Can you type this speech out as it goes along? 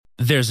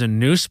There's a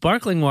new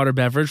sparkling water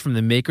beverage from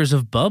the makers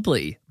of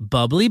Bubbly,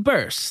 Bubbly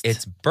Burst.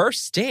 It's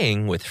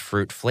bursting with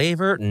fruit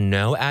flavor,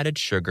 no added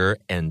sugar,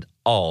 and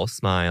all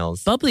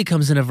smiles. Bubbly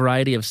comes in a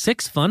variety of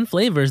 6 fun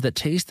flavors that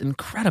taste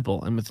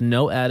incredible. And with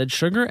no added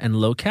sugar and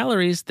low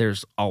calories,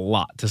 there's a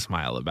lot to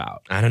smile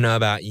about. I don't know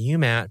about you,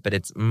 Matt, but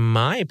it's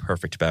my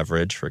perfect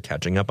beverage for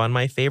catching up on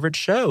my favorite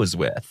shows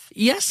with.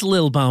 Yes,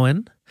 Lil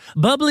Bowen.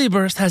 Bubbly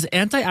Burst has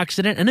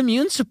antioxidant and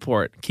immune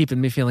support, keeping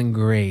me feeling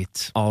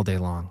great all day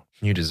long.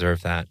 You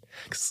deserve that.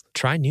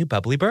 Try new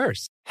Bubbly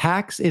Burst.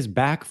 Hacks is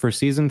back for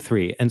season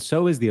 3, and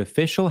so is the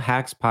official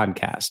Hacks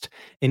podcast.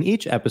 In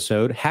each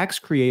episode, Hacks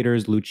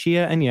creators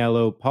Lucia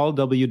Aniello, Paul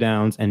W.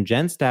 Downs, and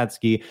Jen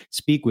Statsky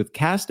speak with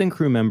cast and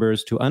crew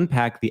members to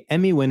unpack the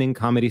Emmy-winning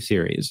comedy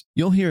series.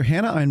 You'll hear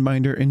Hannah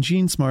Einbinder and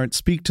Jean Smart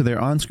speak to their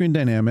on-screen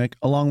dynamic,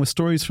 along with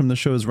stories from the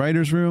show's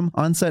writer's room,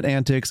 on-set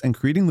antics, and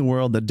creating the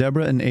world that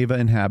Deborah and Ava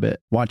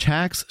inhabit. Watch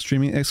Hacks,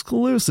 streaming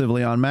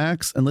exclusively on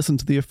Max, and listen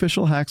to the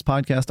official Hacks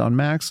podcast on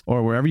Max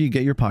or wherever you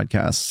get your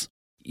podcasts.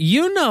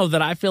 You know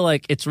that I feel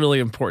like it's really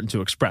important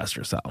to express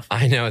yourself.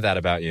 I know that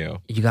about you.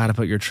 You got to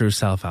put your true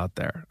self out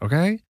there,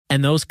 okay?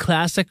 And those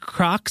classic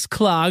Crocs,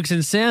 clogs,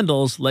 and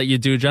sandals let you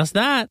do just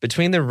that.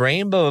 Between the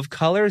rainbow of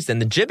colors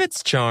and the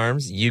Jibbitz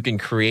charms, you can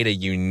create a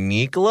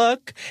unique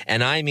look.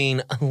 And I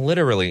mean,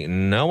 literally,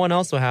 no one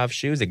else will have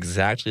shoes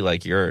exactly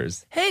like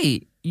yours.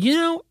 Hey, you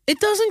know, it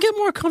doesn't get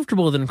more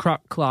comfortable than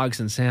Croc clogs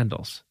and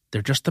sandals.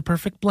 They're just the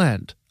perfect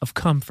blend of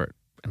comfort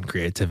and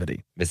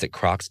creativity. Visit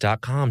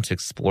Crocs.com to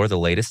explore the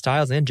latest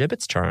styles and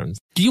Jibbitz charms.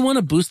 Do you want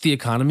to boost the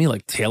economy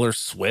like Taylor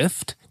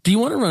Swift? Do you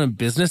want to run a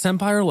business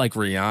empire like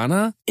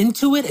Rihanna?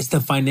 Intuit is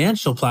the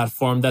financial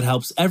platform that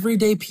helps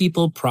everyday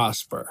people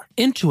prosper.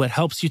 Intuit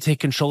helps you take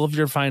control of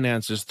your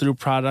finances through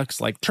products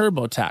like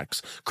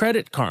TurboTax,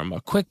 Credit Karma,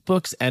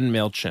 QuickBooks, and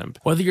MailChimp.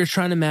 Whether you're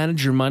trying to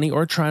manage your money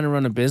or trying to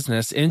run a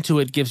business,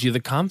 Intuit gives you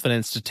the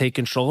confidence to take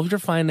control of your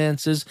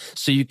finances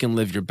so you can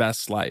live your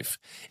best life.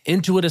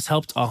 Intuit has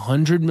helped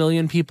 100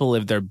 million people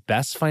live their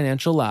best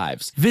financial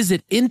lives.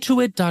 Visit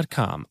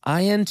Intuit.com,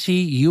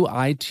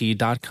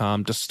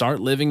 INTUIT.com to start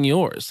living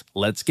yours.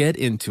 Let's get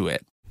into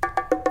it.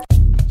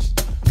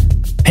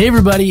 Hey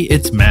everybody,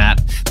 it's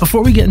Matt.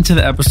 Before we get into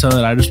the episode,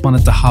 I just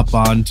wanted to hop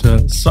on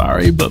to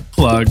sorry but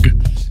plug.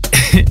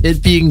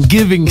 It being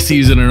giving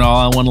season and all,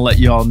 I want to let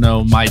you all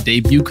know my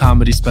debut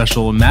comedy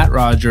special, Matt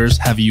Rogers,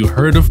 Have You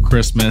Heard of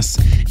Christmas,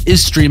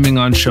 is streaming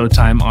on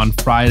Showtime on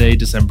Friday,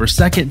 December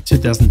 2nd,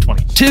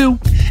 2022,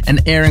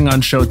 and airing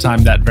on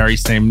Showtime that very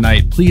same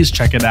night. Please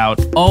check it out.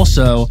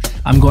 Also,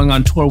 I'm going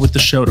on tour with the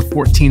show to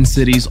 14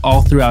 cities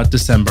all throughout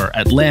December: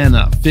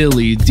 Atlanta,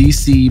 Philly,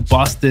 DC,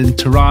 Boston,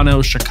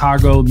 Toronto,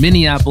 Chicago,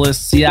 Minneapolis,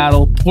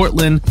 Seattle,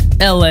 Portland,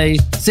 LA,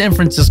 San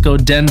Francisco,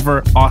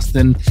 Denver,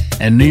 Austin,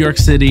 and New York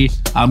City.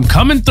 I'm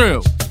coming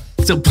through.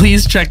 So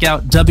please check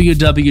out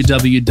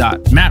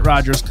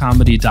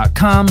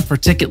www.mattrogerscomedy.com for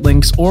ticket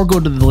links, or go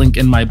to the link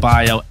in my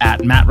bio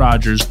at Matt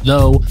Rogers,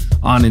 though,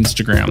 on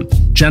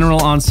Instagram. General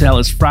on sale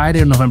is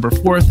Friday, November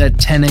 4th at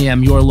 10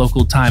 a.m. your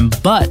local time.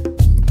 But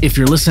if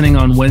you're listening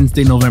on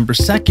Wednesday, November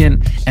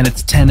 2nd, and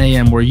it's 10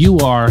 a.m. where you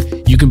are,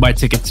 you can buy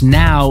tickets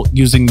now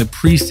using the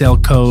pre-sale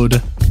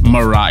code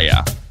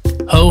Mariah.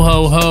 Ho,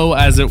 ho, ho,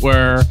 as it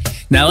were.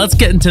 Now let's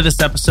get into this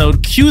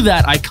episode. Cue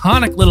that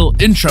iconic little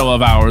intro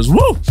of ours.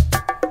 Woo!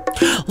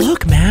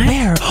 Look, man.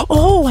 Where?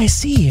 Oh, I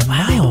see.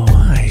 Wow. Oh,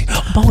 my.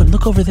 Bowen,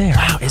 look over there.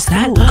 Wow, is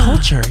that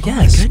culture?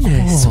 Yes. My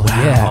goodness. Oh,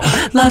 wow.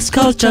 Yeah. Las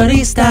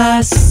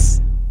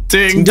Culturistas.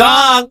 Ding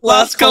dong!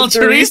 Las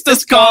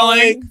Culturistas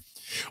calling.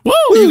 Woo!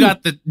 You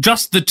got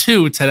just the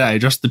two today.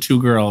 Just the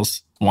two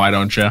girls. Why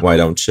don't you? Why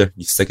don't you?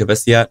 You sick of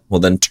us yet?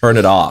 Well, then turn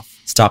it off.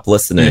 Stop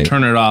listening.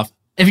 Turn it off.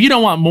 If you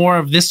don't want more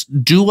of this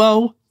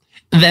duo,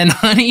 then,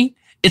 honey,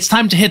 it's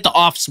time to hit the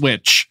off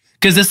switch,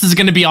 because this is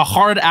going to be a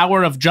hard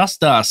hour of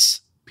just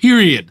us.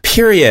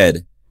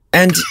 Period.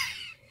 And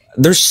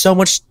there's so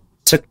much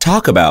to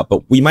talk about,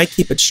 but we might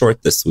keep it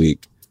short this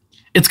week.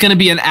 It's going to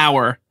be an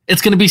hour.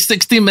 It's going to be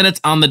 60 minutes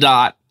on the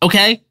dot.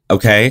 Okay?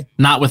 Okay.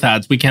 Not with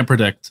ads. We can't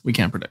predict. We're,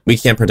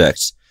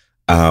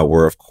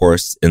 of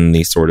course, in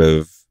the sort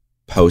of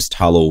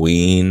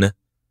post-Halloween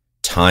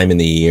time in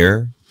the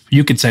year.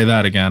 You could say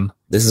that again.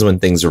 This is when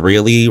things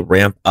really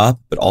ramp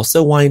up, but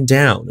also wind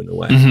down in a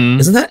way.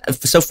 Mm-hmm. Isn't that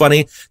so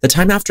funny? The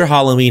time after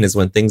Halloween is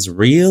when things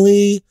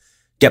really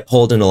get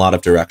pulled in a lot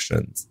of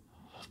directions.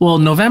 Well,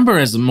 November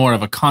is more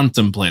of a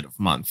contemplative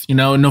month. You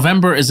know,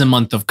 November is a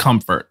month of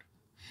comfort.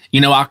 You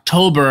know,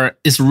 October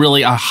is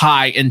really a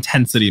high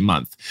intensity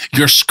month.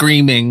 You're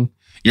screaming,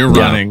 you're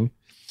running,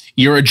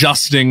 you're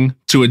adjusting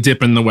to a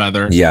dip in the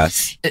weather.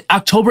 Yes.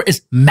 October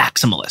is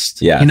maximalist.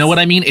 Yes. You know what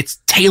I mean? It's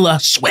Taylor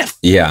Swift.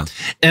 Yeah.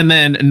 And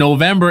then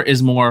November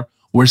is more,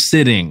 we're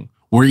sitting,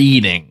 we're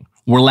eating,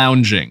 we're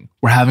lounging,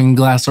 we're having a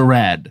glass of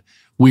red.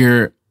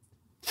 We're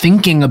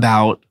thinking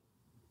about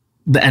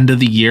the end of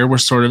the year. We're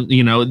sort of,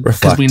 you know,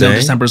 because we know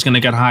December is going to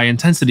get high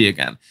intensity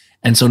again.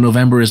 And so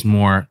November is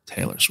more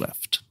Taylor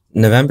Swift.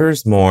 November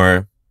is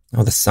more,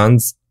 the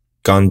sun's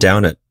gone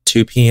down at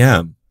 2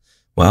 p.m.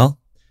 Well,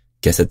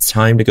 guess it's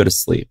time to go to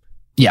sleep.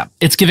 Yeah,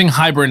 it's giving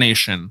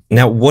hibernation.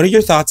 Now, what are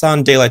your thoughts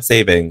on daylight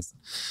savings?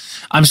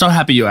 I'm so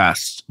happy you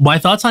asked. My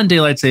thoughts on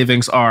daylight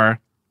savings are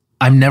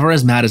I'm never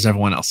as mad as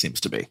everyone else seems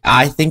to be.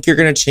 I think you're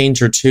going to change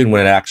your tune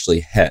when it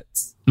actually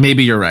hits.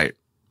 Maybe you're right.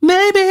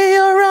 Maybe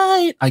you're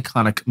right.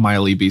 Iconic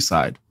Miley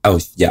B-side. Oh,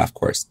 yeah, of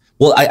course.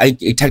 Well, I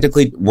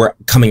technically, we're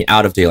coming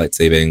out of daylight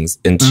savings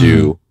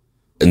into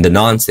in the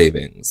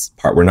non-savings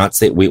part. We're not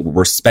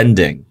we're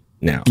spending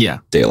now. Yeah.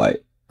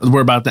 Daylight.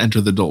 We're about to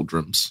enter the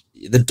doldrums.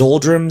 The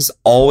doldrums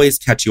always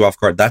catch you off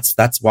guard.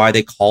 That's why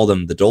they call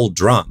them the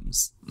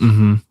doldrums.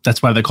 Mm-hmm.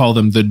 That's why they call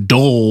them the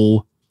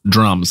dole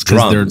drums.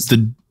 Because they're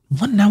the...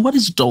 What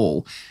is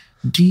dole?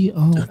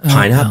 D-O-L-L.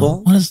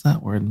 Pineapple? What does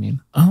that word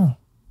mean? Oh.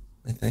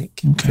 I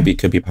think. Okay.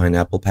 Could be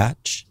pineapple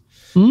patch.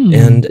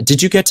 And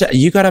did you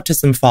got up to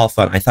some fall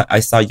fun? I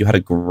saw you had a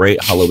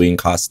great Halloween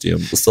costume.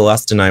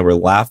 Celeste and I were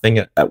laughing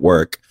at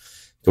work,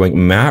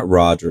 going, Matt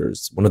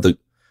Rogers, one of the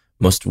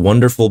most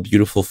wonderful,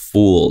 beautiful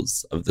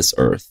fools of this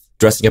earth,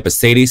 dressing up as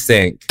Sadie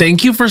Sink.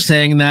 Thank you for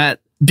saying that,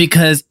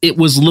 because it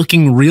was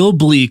looking real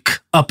bleak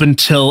up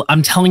until,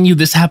 I'm telling you,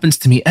 this happens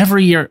to me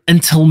every year,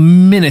 until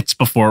minutes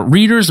before.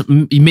 Readers,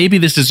 maybe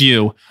this is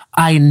you.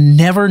 I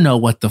never know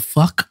what the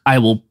fuck I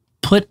will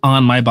put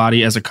on my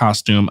body as a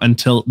costume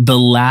until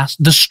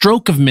the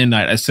stroke of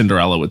midnight, as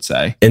Cinderella would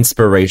say.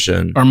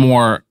 Inspiration. Or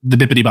more, the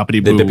bippity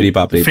boppity boo. The bippity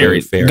boppity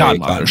fairy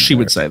godmother. She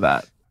would say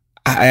that.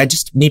 I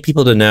just need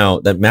people to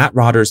know that Matt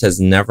Rogers has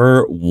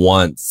never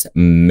once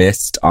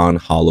missed on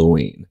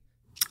Halloween.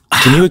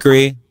 Can you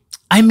agree?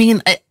 I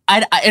mean,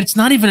 it's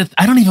not even,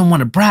 I don't even want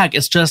to brag.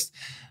 It's just,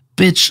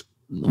 bitch,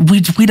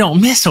 we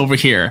don't miss over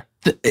here.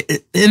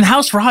 In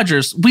House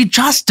Rogers, we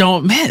just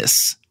don't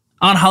miss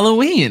on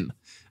Halloween.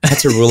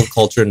 That's a rule of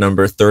culture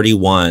number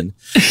 31.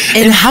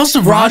 In House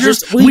of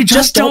Rogers, we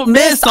just don't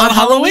miss on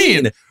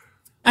Halloween.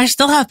 I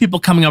still have people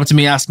coming up to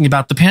me asking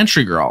about the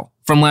pantry girl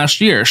from last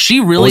year. She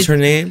really... What was her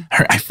name?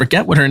 I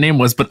forget what her name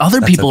was, but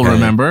other people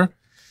remember.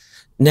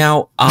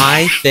 Now,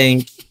 I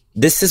think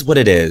this is what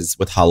it is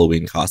with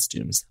Halloween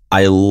costumes.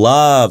 I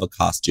love a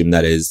costume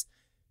that is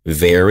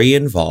very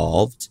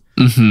involved.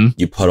 Mm-hmm.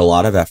 You put a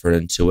lot of effort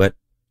into it.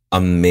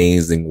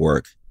 Amazing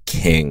work.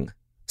 King.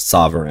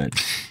 Sovereign.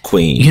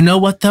 Queen. You know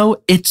what,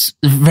 though? It's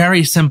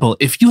very simple.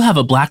 If you have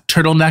a black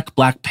turtleneck,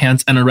 black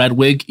pants, and a red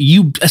wig,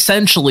 you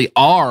essentially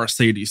are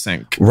Sadie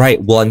Sink.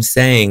 Right. Well, I'm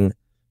saying,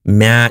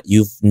 Matt,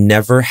 you've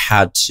never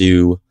had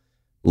to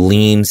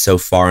lean so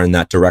far in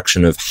that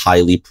direction of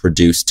highly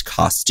produced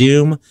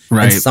costume.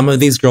 Right. And some of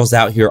these girls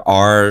out here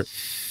are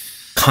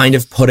kind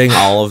of putting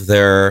all of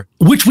their...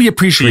 Which we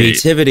appreciate.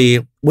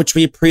 Creativity, which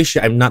we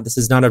appreciate. This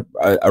is not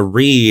a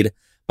read,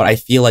 but I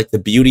feel like the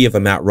beauty of a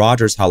Matt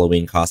Rogers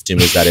Halloween costume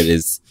is that it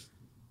is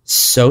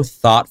so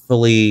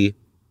thoughtfully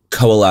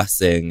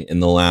coalescing at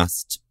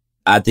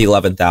the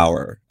 11th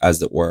hour,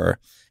 as it were.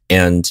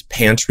 And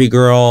Pantry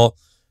Girl,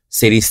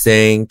 Sadie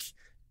Sink,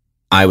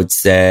 I would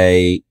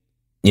say,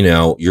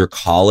 your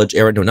college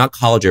era, no, not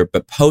college era,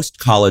 but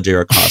post-college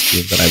era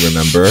costume that I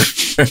remember.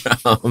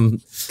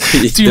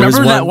 Do you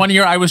remember that one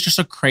year I was just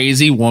a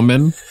crazy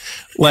woman?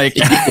 Like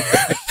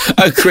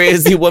a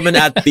crazy woman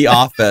at the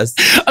office.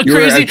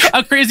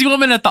 A crazy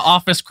woman at the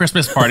office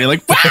Christmas party.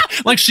 Like,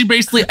 like she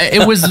basically,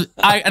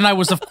 I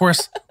was of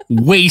course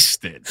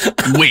wasted.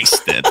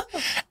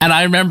 And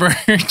I remember,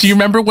 do you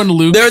remember when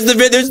Luke there's the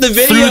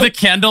video threw the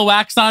candle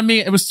wax on me?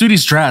 It was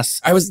Sudi's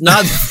dress. I was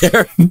not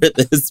there for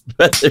this,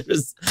 but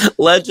there's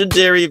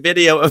legendary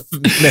video of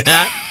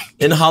Matt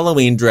in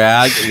Halloween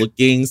drag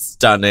looking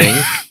stunning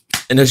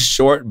in a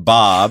short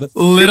bob.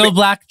 Little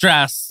black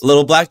dress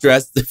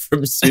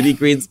from Sudi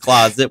Green's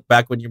closet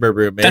back when you were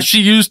roommates. That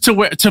she used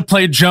to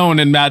play Joan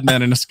in Mad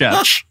Men in a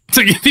sketch.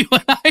 To give you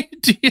an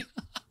idea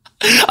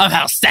of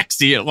how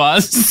sexy it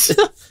was.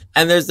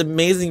 And there's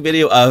amazing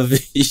video of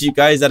you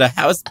guys at a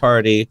house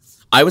party.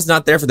 I was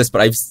not there for this, but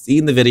I've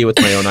seen the video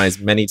with my own eyes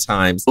many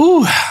times.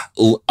 Ooh.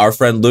 Our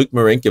friend Luke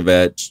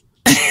Marinkovich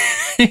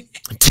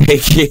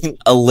taking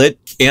a lit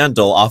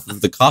candle off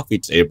of the coffee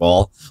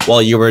table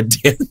while you were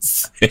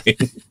dancing.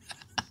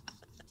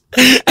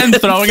 And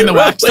throwing the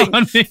wax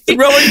on me.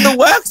 Throwing the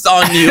wax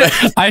on you.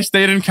 I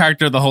stayed in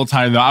character the whole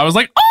time, though. I was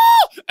like,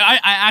 oh! I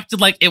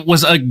acted like it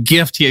was a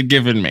gift he had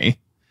given me.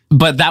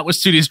 But that was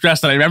Sudi's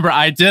dress. And I remember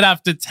I did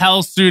have to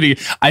tell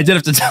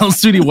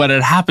Sudi what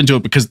had happened to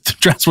it, because the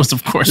dress was,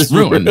 of course,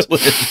 ruined.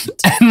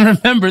 And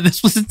remember,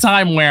 this was a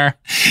time where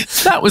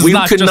we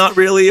could not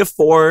really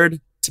afford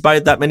to buy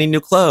that many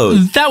new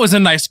clothes. That was a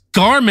nice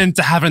garment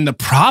to have in the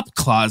prop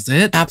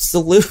closet.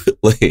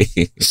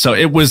 Absolutely. So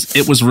it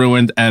was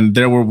ruined, and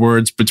there were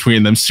words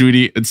between them.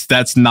 Sudi,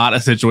 that's not a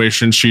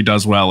situation she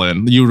does well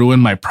in. You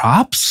ruined my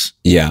props?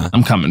 Yeah.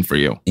 I'm coming for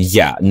you.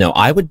 Yeah. No,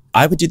 I would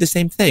do the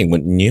same thing,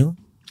 wouldn't you?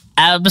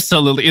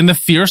 Absolutely. In the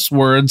fierce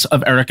words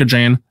of Erika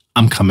Jayne,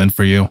 I'm coming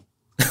for you.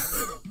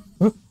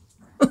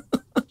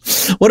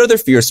 What other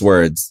fierce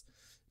words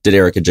did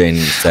Erika Jayne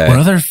say? What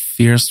other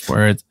fierce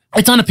words?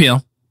 It's on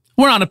appeal.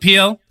 We're on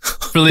appeal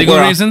for legal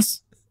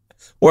reasons.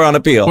 We're on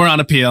appeal. We're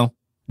on appeal.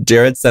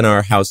 Jared sent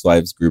our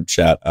Housewives group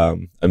chat a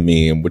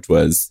meme, which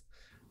was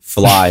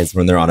flies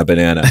when they're on a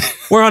banana.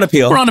 We're on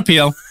appeal. We're on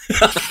appeal.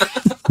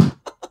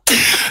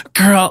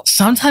 Girl,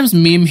 sometimes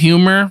meme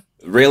humor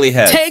Really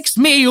hits. takes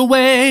me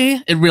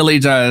away. It really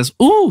does.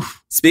 Ooh.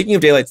 Speaking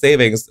of daylight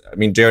savings, I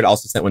mean, Jared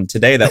also sent one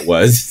today that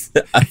was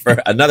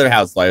for another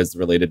Housewives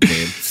related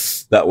meme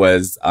that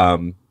was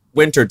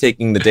winter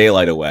taking the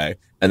daylight away.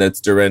 And that's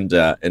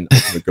Dorinda in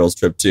Ultimate Girls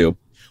Trip 2.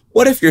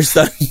 What if your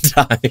son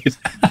died?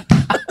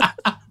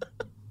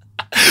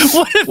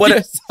 What if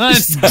your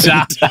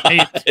son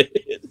died?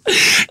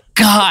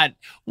 God,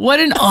 what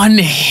an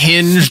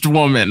unhinged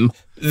woman.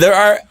 There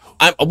are,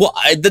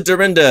 the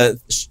Dorinda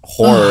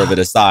horror of it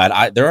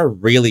aside, there are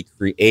really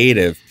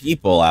creative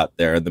people out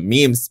there in the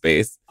meme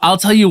space. I'll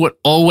tell you what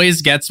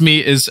always gets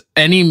me is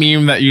any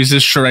meme that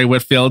uses Sheree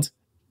Whitfield.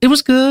 It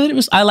was good.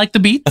 I like the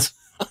beat.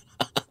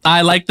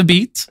 I like the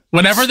beat.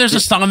 Whenever there's a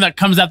song that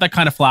comes out that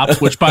kind of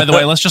flops, which by the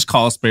way, let's just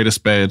call a spade a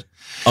spade.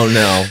 Oh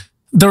no.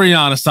 The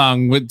Rihanna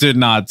song did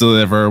not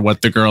deliver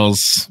what the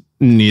girls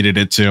needed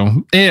it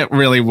to. It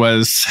really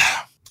was.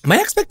 My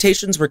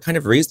expectations were kind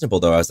of reasonable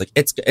though. I was like,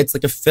 it's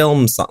like a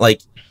film song.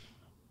 Like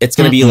it's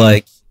going to be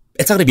like,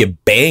 it's not going to be a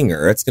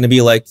banger. It's going to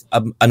be like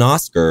an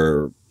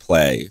Oscar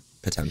play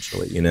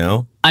potentially, you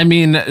know? I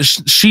mean,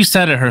 she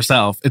said it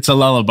herself. It's a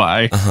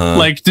lullaby.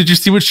 Like, did you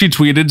see what she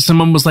tweeted?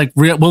 Someone was like,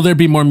 will there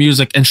be more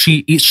music? And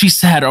she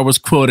said, or was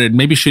quoted,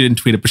 maybe she didn't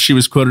tweet it, but she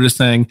was quoted as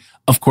saying,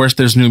 of course,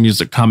 there's new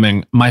music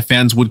coming. My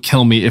fans would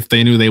kill me if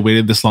they knew they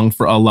waited this long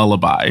for a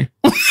lullaby.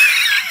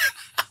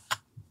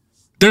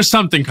 There's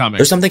something coming.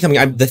 There's something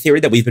coming. The theory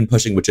that we've been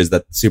pushing, which is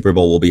that Super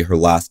Bowl will be her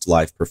last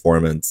live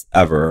performance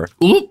ever.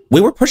 Ooh.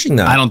 We were pushing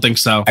that. I don't think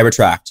so. I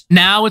retract.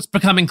 Now it's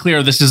becoming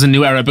clear this is a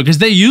new era because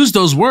they used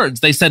those words.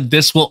 They said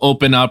this will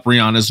open up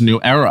Rihanna's new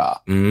era.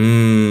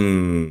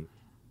 Thank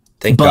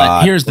but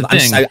God. Here's the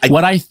thing.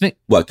 What I think.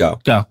 What?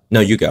 Go. Go. No,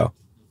 you go.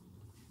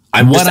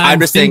 I'm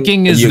just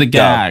thinking is the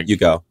gag. You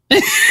go.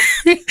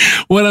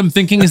 What I'm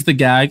thinking is the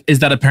gag is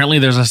that apparently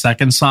there's a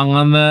second song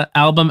on the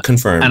album.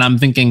 Confirmed. And I'm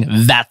thinking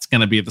that's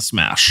going to be the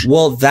smash.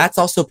 Well, that's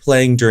also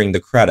playing during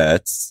the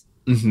credits.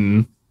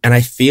 Mm-hmm. And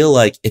I feel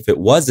like if it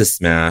was a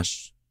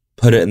smash,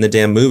 put it in the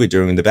damn movie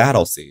during the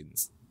battle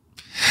scenes.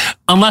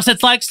 Unless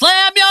it's like,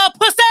 slam your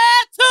pussy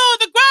to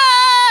the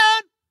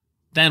ground.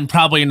 Then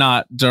probably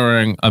not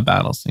during a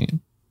battle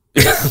scene.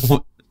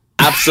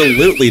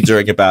 Absolutely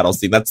during a battle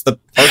scene. That's the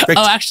perfect...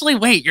 Oh, actually,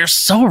 wait, you're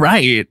so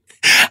right.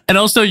 And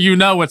also, you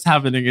know what's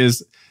happening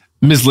is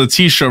Ms.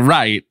 Letitia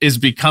Wright is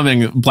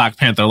becoming Black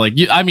Panther. Like,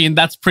 I mean,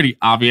 that's pretty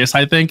obvious,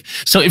 I think.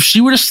 So if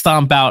she were to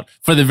stomp out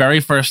for the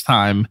very first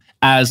time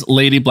as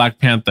Lady Black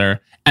Panther,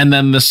 and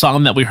then the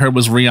song that we heard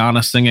was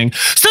Rihanna singing,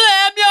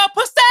 slam your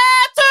pussy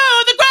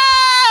to the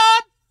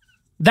ground,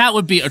 that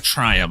would be a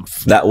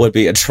triumph. That would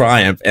be a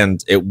triumph,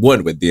 and it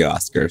would with the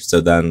Oscar. So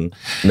then,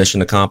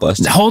 mission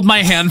accomplished. Hold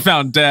My Hand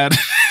found dead.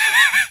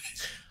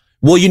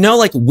 Well, you know,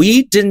 like,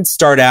 we didn't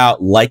start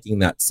out liking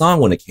that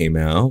song when it came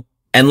out.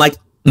 And like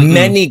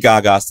many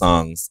Gaga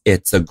songs,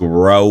 it's a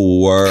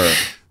grower.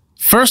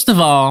 First of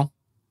all,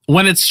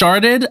 when it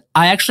started,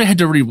 I actually had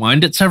to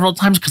rewind it several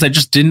times because I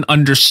just didn't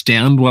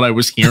understand what I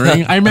was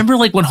hearing. I remember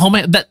like when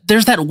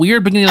there's that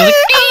weird beginning, like,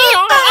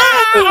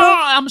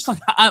 I'm just like,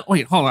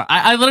 wait, hold on.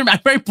 I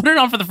literally put it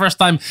on for the first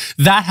time.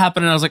 That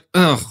happened, and I was like,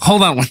 ugh,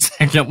 hold on one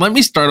second. Let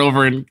me start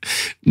over and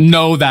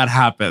know that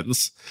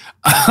happens.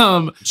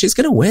 She's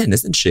gonna win,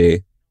 isn't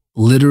she?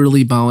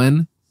 Literally,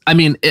 Bowen. I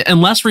mean,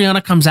 unless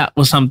Rihanna comes out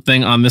with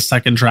something on this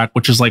second track,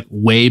 which is like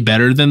way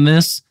better than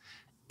this,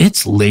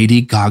 it's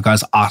Lady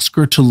Gaga's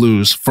Oscar to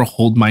lose for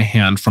Hold My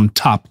Hand from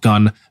Top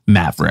Gun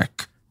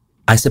Maverick.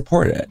 I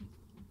support it.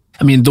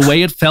 I mean, the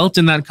way it felt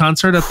in that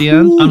concert at the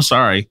end, I'm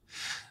sorry.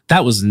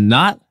 That was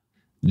not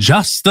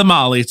just the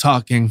Molly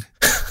talking.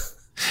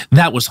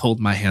 That was Hold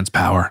My Hand's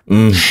power.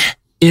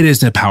 It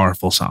is a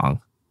powerful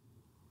song.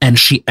 And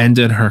she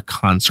ended her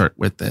concert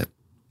with it.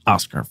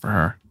 Oscar for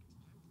her.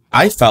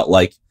 I felt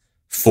like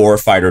 4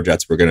 fighter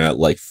jets were going to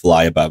like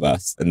fly above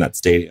us in that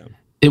stadium.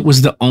 It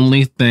was the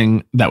only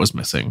thing that was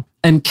missing.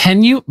 And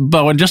can you,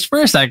 Bowen, just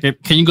for a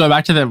second, can you go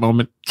back to that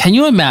moment? Can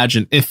you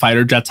imagine if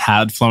fighter jets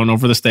had flown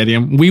over the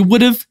stadium? We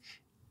would have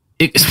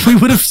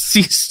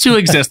ceased to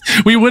exist.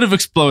 We would have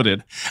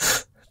exploded.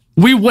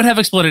 We would have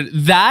exploded.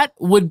 That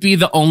would be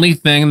the only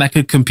thing that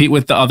could compete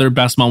with the other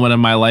best moment in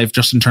my life,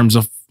 just in terms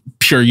of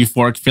pure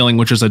euphoric feeling,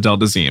 which is Adele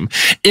Dazeem.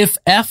 If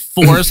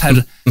F4s had,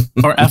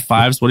 or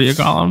F5s, what do you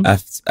call them?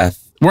 F.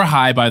 We're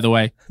high, by the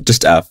way.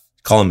 Just F.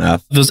 Call them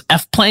F. Those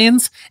F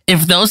planes,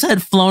 if those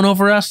had flown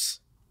over us,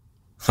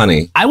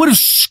 honey, I would have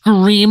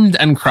screamed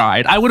and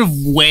cried. I would have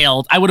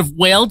wailed. I would have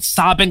wailed,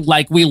 sobbing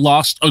like we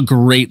lost a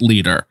great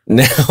leader.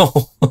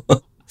 Now,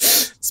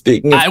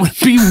 I would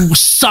be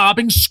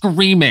sobbing,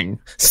 screaming.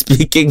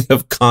 Speaking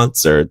of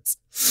concerts,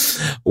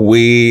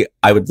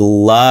 I would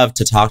love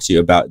to talk to you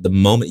about the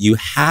moment you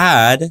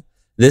had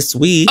this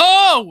week.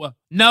 Oh,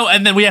 no.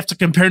 And then we have to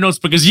compare notes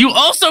because you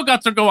also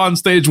got to go on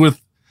stage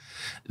with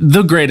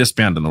the greatest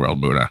band in the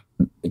world, Muna.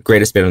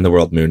 Greatest band in the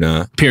world,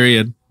 Muna.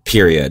 Period.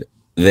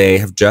 They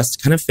have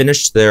just kind of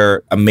finished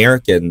their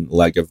American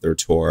leg of their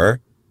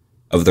tour.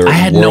 of their I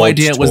had no world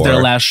idea it was their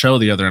tour. last show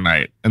the other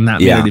night, and that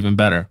made Yeah. it even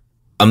better.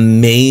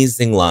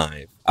 Amazing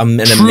live. An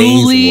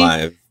Truly- amazing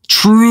live.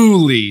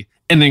 Truly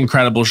an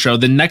incredible show.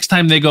 The next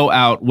time they go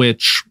out,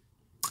 which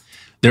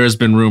there's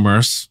been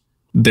rumors.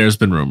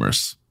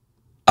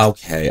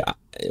 Okay.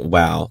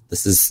 Wow.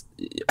 This is,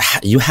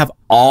 you have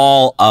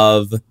all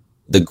of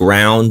the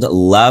ground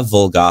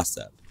level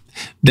gossip.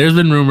 There's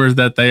been rumors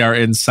that they are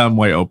in some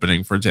way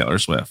opening for Taylor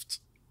Swift.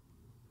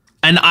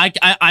 And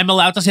I'm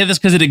allowed to say this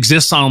because it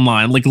exists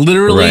online. Like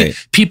literally,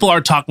 Right. people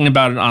are talking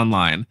about it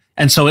online.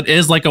 And so it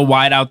is like a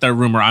wide out there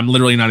rumor. I'm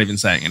literally not even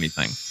saying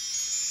anything.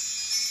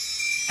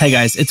 Hey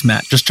guys, it's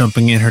Matt. Just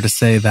jumping in here to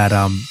say that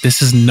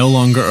this is no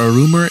longer a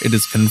rumor. It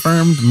is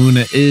confirmed.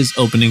 Muna is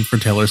opening for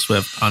Taylor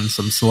Swift on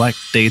some select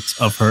dates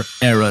of her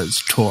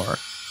Eras tour.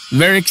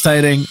 Very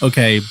exciting.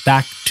 Okay,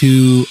 back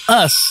to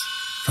us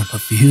from a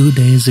few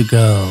days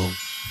ago.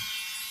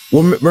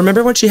 Well,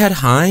 remember when she had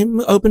Haim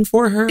open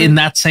for her? In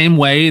that same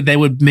way, they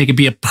would make it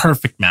be a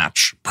perfect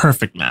match.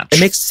 Perfect match. It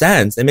makes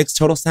sense. It makes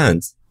total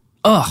sense.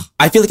 Ugh.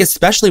 I feel like,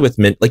 especially with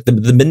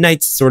the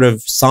Midnight's sort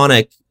of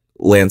sonic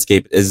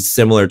landscape is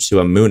similar to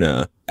a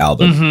Muna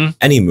album. Mhm.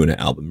 Any Muna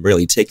album,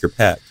 really. Take your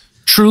pick.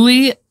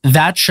 Truly,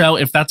 that show,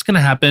 if that's going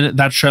to happen,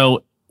 that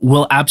show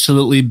will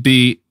absolutely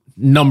be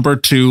number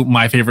 2,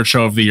 my favorite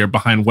show of the year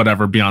behind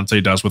whatever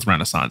Beyonce does with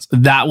Renaissance.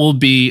 That will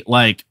be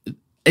like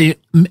an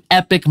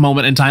epic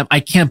moment in time.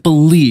 I can't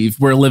believe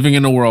we're living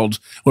in a world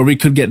where we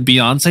could get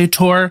Beyonce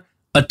tour,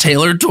 a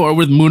Taylor tour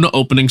with Muna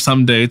opening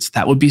some dates.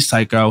 That would be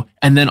psycho.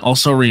 And then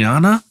also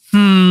Rihanna.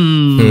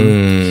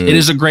 It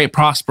is a great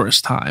prosperous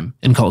time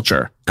in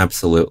culture.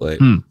 Absolutely.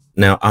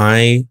 Now,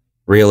 I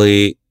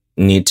really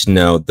need to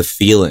know the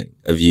feeling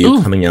of you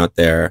Ooh. going out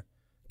there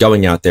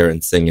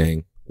and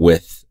singing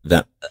with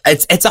them.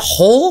 It's a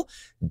whole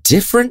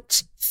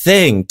different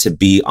thing to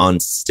be on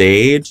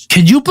stage.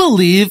 Could you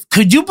believe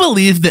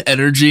the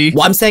energy?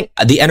 Well, I'm saying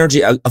the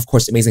energy, of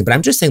course, amazing, but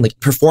I'm just saying, like,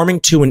 performing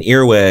to an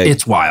earwig,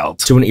 It's wild.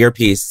 to an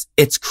earpiece,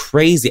 it's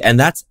crazy, and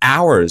that's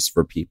hours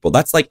for people.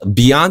 That's like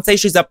Beyonce.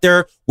 She's up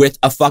there with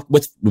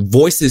with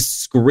voices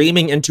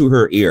screaming into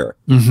her ear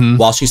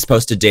while she's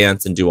supposed to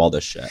dance and do all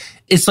this shit.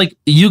 It's like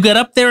you get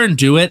up there and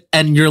do it,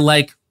 and you're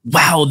like,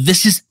 wow,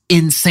 this is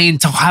insane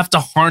to have to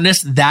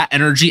harness that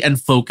energy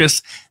and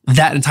focus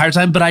that entire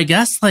time. But I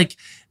guess like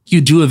you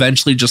do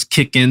eventually just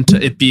kick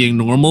into it being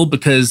normal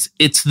because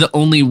it's the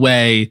only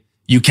way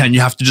you can. You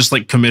have to just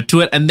like commit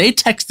to it. And they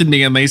texted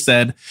me and they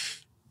said,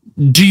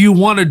 do you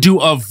want to do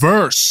a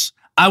verse?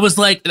 I was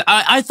like,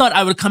 I thought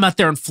I would come out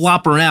there and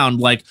flop around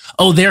like,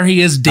 oh, there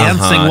he is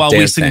dancing while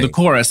we sing the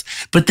chorus.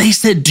 But they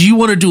said, do you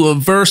want to do a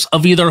verse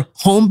of either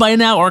Home by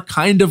Now or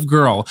Kind of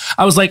Girl?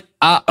 I was like,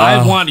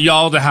 I want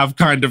y'all to have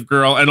Kind of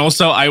Girl. And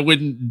also I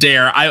wouldn't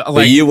dare.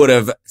 But you would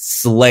have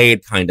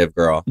slayed Kind of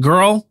Girl.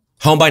 Girl.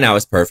 Home by Now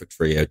is perfect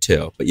for you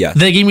too. But yeah.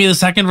 They gave me the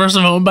second verse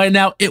of Home by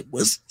Now. It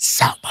was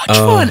so much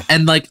fun.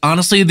 And like,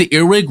 honestly, the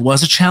earwig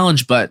was a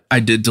challenge, but I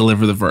did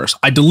deliver the verse.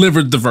 I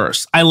delivered the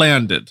verse. I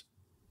landed.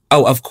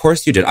 Oh, of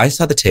course you did. I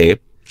saw the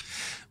tape.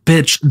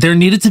 Bitch, there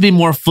needed to be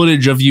more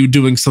footage of you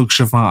doing Silk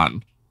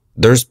Chiffon.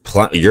 There's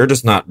you're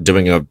just not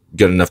doing a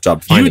good enough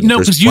job finding it. No,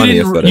 There's because you plenty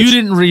of footage.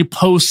 didn't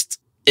repost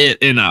it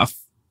enough.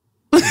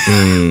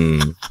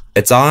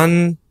 It's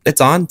on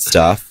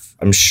stuff.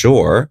 I'm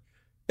sure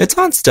it's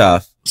on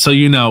stuff. So,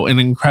 an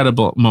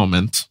incredible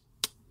moment.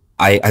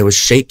 I was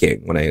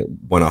shaking when I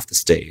went off the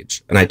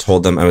stage, and I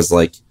told them, I was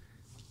like,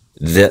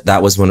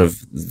 that was one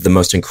of the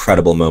most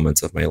incredible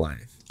moments of my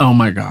life. Oh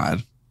my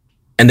God.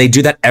 And they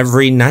do that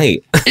every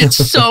night. It's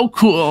so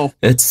cool.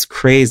 It's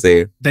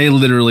crazy. They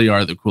literally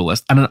are the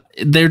coolest.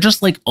 They're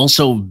just like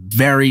also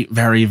very,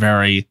 very,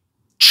 very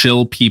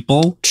chill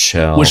people.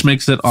 Chill. Which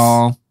makes it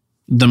all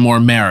the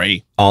more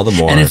merry. All the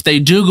more. And if they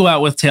do go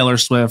out with Taylor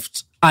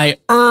Swift, I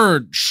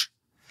urge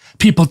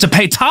people to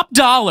pay top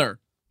dollar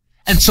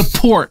and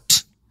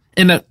support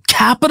in a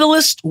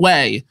capitalist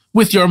way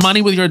with your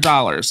money, with your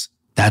dollars,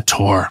 that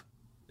tour.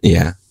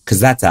 Yeah,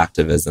 because that's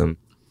activism.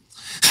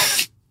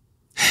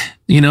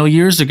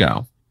 Years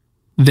ago,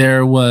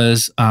 there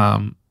was,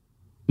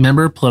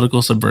 remember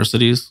Political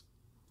Subversities?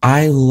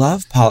 I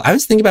love Poly. I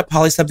was thinking about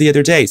Polysub the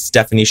other day.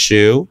 Stephanie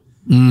Shu,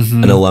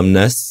 an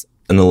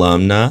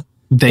alumna.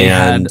 They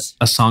had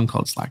a song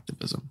called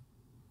Slacktivism.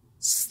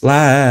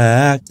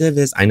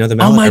 Slacktivism. I know the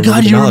melody. Oh my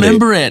God, you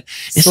remember it.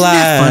 Isn't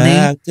that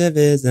funny?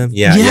 Slacktivism.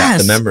 Yeah,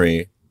 Yes. the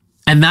memory.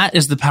 And that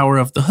is the power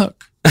of the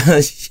hook.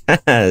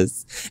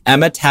 Yes.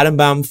 Emma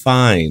Tannenbaum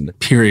Fine.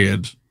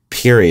 Period.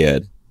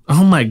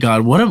 Oh my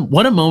God, what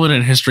a moment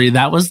in history.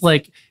 That was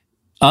like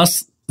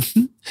us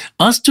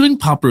doing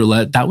Pop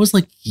Roulette. That was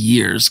like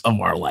years of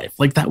our life.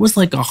 Like that was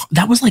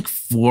like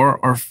 4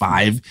 or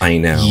 5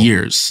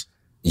 years.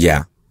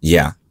 Yeah.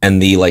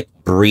 And the like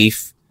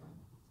brief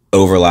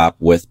overlap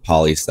with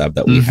Polysub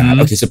that we had.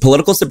 Okay, so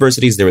Political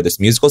Subversities, they were this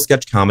musical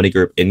sketch comedy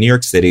group in New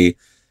York City.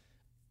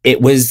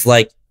 It was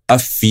like a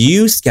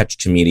few sketch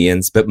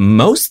comedians, but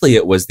mostly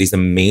it was these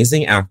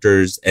amazing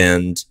actors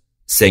and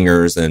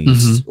singers and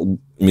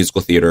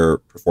musical theater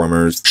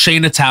performers.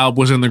 Shayna Taub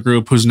was in the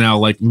group, who's now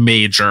like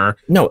major.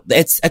 No,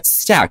 it's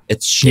stacked.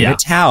 It's Shayna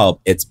Taub.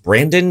 It's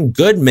Brandon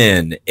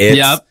Goodman.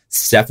 It's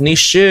Stephanie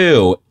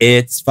Hsu.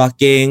 It's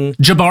fucking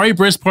Jabari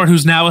Brisport,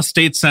 who's now a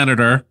state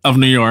senator of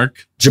New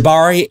York.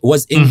 Jabari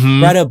was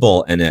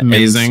incredible in it.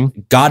 Amazing.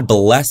 And God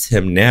bless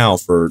him now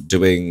for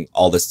doing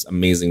all this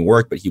amazing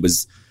work, but he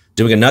was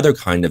doing another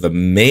kind of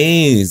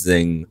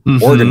amazing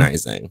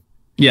organizing.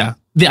 Yeah.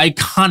 The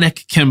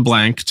iconic Kim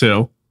Blank,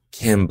 too.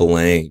 Kim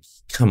Blank.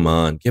 Come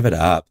on, give it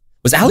up.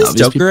 Was Ali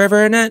Stoker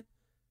ever in it?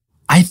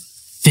 I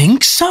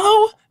think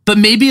so, but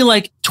maybe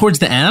like towards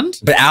the end.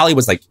 But Ali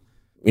was like,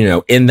 you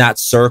know, in that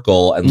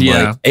circle, and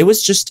like it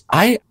was just,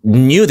 I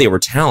knew they were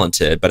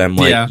talented, but I'm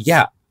like,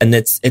 and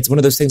it's one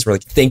of those things where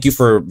like, thank you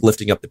for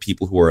lifting up the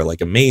people who are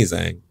like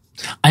amazing.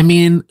 I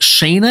mean,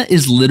 Shayna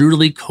is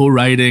literally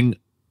co-writing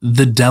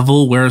the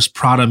Devil Wears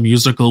Prada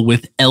musical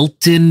with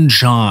Elton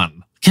John.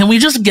 Can we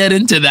just get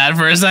into that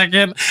for a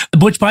second?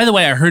 Which, by the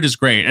way, I heard is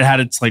great. It had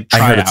its like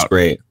tryout. I heard it's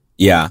great.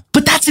 Yeah.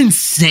 But that's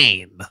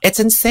insane. It's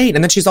insane.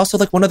 And then she's also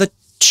like one of the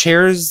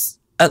chairs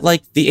at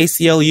like the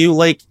ACLU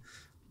like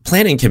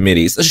planning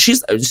committees.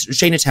 She's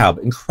Shayna Taub,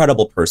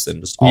 incredible person,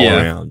 just all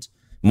around.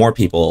 More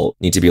people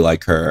need to be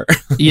like her.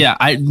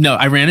 I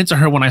ran into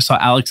her when I saw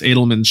Alex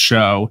Edelman's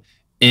show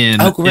in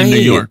New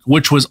York,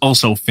 which was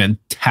also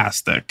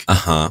fantastic.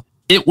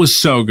 It was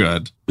so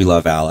good. We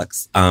love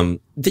Alex.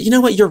 You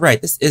know what? You're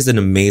right. This is an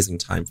amazing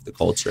time for the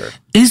culture.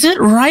 Is it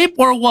ripe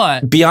or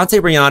what? Beyonce,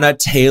 Rihanna,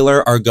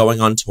 Taylor are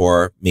going on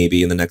tour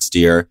maybe in the next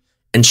year.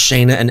 And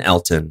Shayna and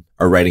Elton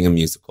are writing a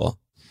musical.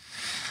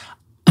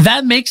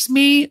 That makes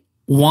me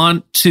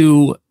want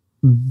to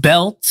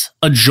belt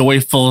a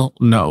joyful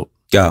note.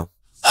 Go.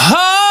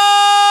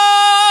 Oh!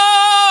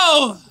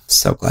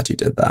 So glad you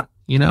did that.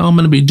 You know, I'm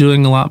going to be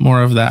doing a lot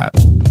more of that.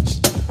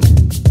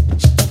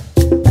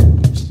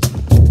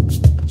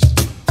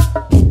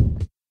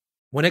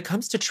 When it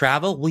comes to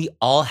travel, we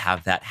all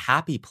have that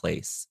happy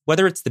place.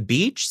 Whether it's the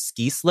beach,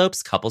 ski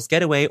slopes, couples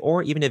getaway,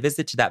 or even a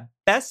visit to that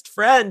best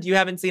friend you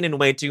haven't seen in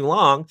way too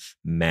long,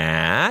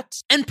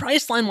 Matt. And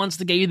Priceline wants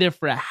to get you there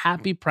for a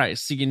happy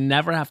price, so you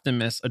never have to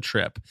miss a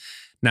trip.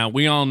 Now,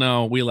 we all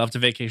know we love to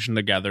vacation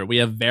together. We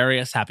have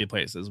various happy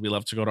places. We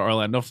love to go to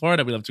Orlando,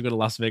 Florida. We love to go to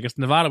Las Vegas,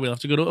 Nevada. We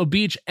love to go to a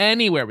beach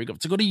anywhere. We love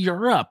to go to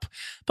Europe.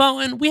 But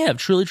when we have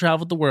truly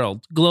traveled the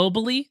world,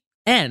 globally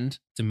and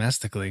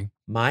domestically.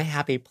 My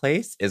happy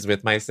place is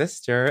with my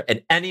sister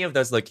in any of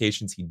those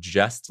locations he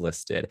just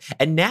listed.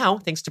 And now,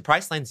 thanks to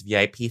Priceline's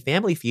VIP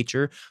family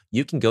feature,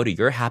 you can go to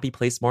your happy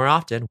place more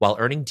often while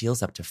earning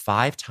deals up to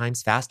 5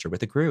 times faster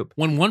with a group.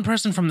 When one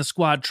person from the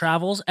squad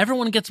travels,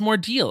 everyone gets more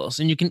deals,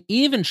 and you can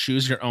even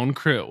choose your own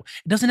crew.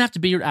 It doesn't have to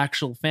be your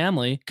actual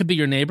family. It could be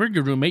your neighbor,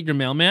 your roommate, your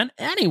mailman,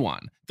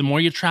 anyone. The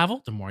more you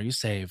travel, the more you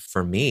save.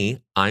 For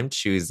me, I'm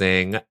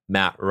choosing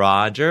Matt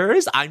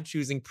Rogers. I'm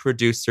choosing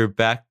producer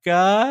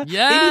Becca.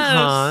 Yes! Baby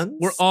Hans.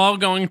 We're all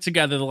going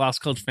together, the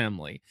Lost Coach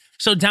family.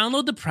 So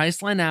download the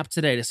Priceline app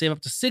today to save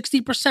up to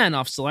 60%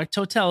 off select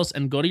hotels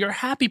and go to your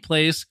happy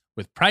place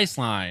with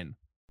Priceline.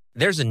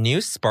 There's a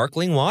new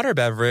sparkling water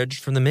beverage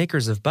from the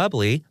makers of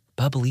Bubbly,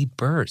 Bubbly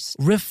Burst.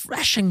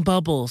 Refreshing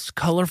bubbles,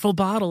 colorful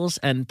bottles,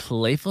 and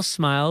playful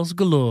smiles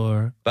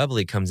galore.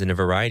 Bubbly comes in a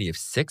variety of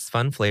 6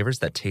 fun flavors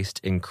that taste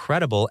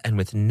incredible, and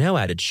with no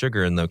added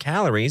sugar and low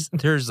calories,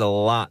 there's a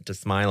lot to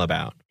smile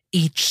about.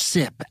 Each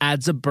sip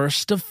adds a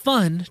burst of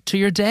fun to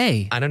your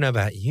day. I don't know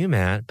about you,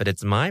 Matt, but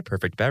it's my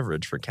perfect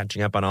beverage for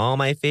catching up on all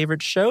my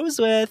favorite shows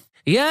with.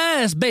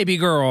 Yes, baby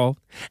girl.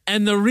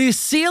 And the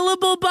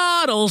resealable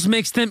bottles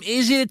makes them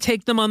easy to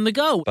take them on the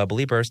go.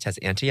 Bubbly Burst has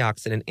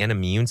antioxidant and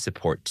immune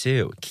support,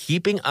 too,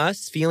 keeping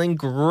us feeling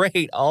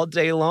great all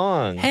day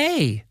long.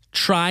 Hey,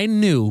 try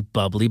new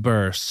Bubbly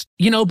Burst.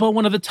 You know, but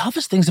one of the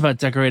toughest things about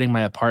decorating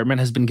my apartment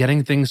has been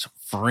getting things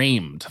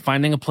framed.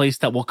 Finding a place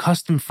that will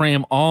custom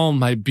frame all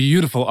my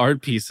beautiful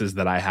art pieces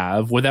that I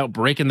have without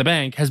breaking the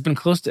bank has been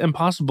close to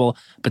impossible.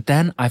 But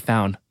then I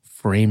found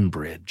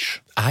FrameBridge.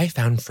 I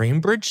found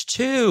FrameBridge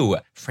too.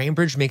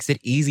 FrameBridge makes it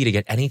easy to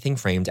get anything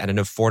framed at an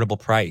affordable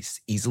price.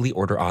 Easily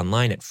order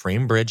online at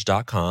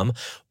framebridge.com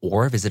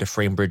or visit a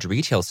FrameBridge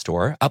retail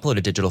store, upload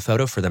a digital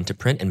photo for them to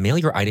print and mail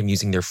your item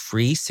using their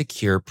free,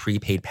 secure,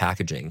 prepaid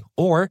packaging.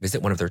 Or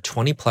visit one of their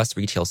 20-plus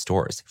retail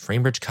stores.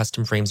 FrameBridge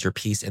custom frames your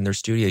piece in their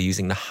studio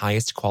using the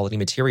highest quality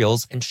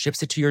materials and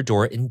ships it to your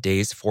door in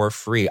days for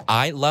free.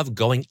 I love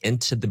going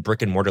into the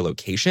brick and mortar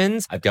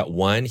locations. I've got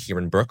one here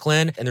in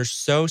Brooklyn, and they're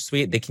so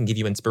sweet. They can give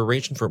you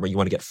inspiration for where you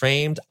want to get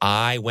framed.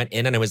 I went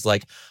in and I was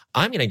like,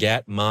 I'm going to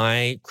get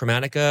my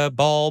Chromatica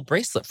ball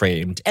bracelet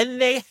framed.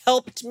 And they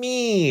helped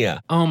me.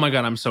 Oh my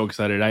God, I'm so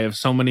excited. I have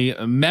so many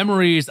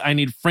memories I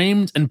need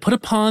framed and put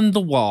upon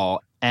the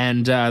wall.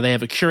 And they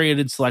have a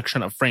curated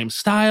selection of frame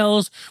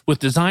styles with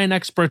design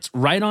experts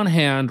right on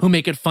hand who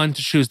make it fun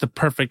to choose the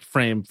perfect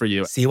frame for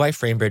you. See why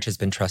FrameBridge has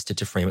been trusted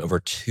to frame over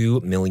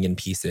 2 million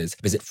pieces.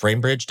 Visit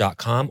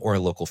framebridge.com or a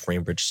local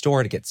FrameBridge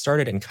store to get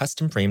started and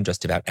custom frame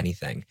just about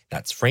anything.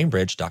 That's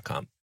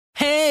framebridge.com.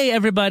 Hey,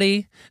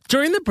 everybody.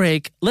 During the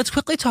break, let's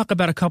quickly talk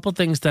about a couple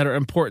things that are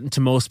important to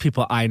most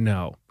people I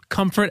know.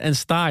 comfort and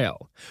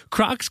style.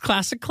 Crocs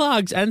classic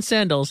clogs and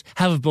sandals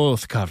have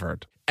both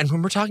covered. And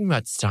when we're talking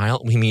about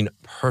style, we mean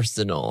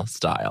personal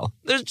style.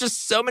 There's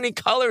just so many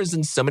colors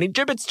and so many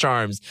Jibbitz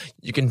charms.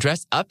 You can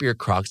dress up your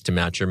Crocs to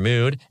match your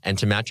mood and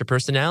to match your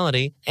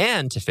personality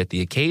and to fit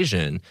the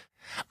occasion.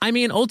 I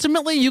mean,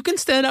 ultimately, you can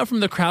stand out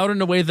from the crowd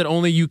in a way that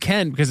only you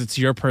can because it's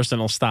your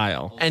personal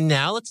style. And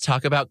now let's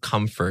talk about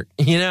comfort.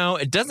 You know,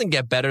 it doesn't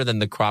get better than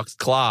the Crocs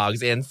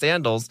clogs and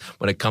sandals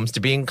when it comes to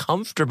being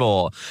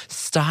comfortable.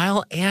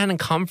 Style and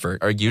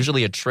comfort are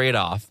usually a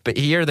trade-off, but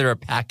here they're a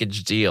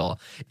package deal.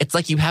 It's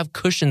like you have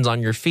cushions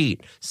on your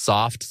feet.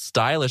 Soft,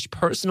 stylish,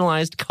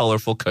 personalized,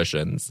 colorful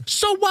cushions.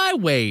 So why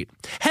wait?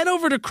 Head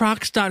over to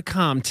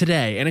Crocs.com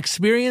today and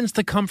experience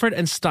the comfort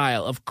and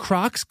style of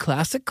Crocs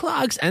classic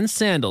clogs and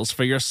sandals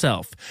for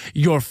yourself.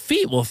 Your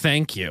feet will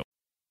thank you.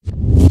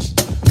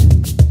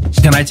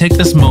 Can I take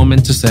this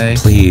moment to say,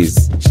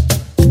 Please.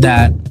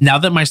 that now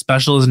that my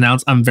special is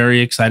announced, I'm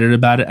very excited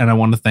about it, and I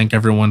want to thank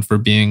everyone for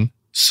being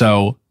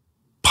so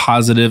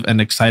positive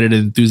and excited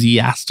and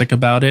enthusiastic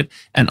about it.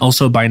 And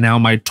also, by now,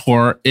 my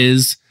tour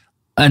is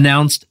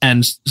announced,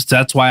 and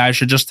that's why I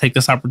should just take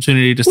this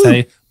opportunity to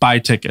say, buy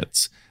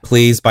tickets.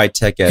 Please buy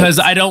tickets. Because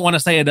I don't want to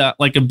say it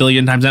like a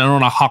billion times. I don't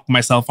want to hawk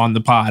myself on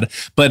the pod,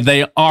 but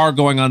they are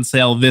going on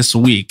sale this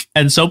week.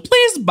 And so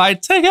please buy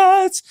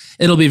tickets.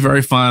 It'll be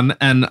very fun.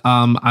 And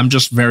I'm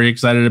just very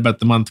excited about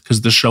the month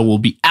because the show will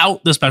be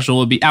out. The special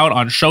will be out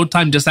on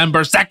Showtime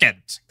December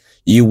 2nd.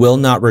 You will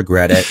not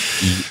regret it.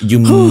 You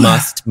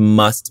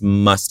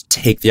must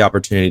take the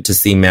opportunity to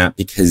see Matt,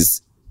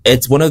 because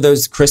it's one of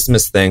those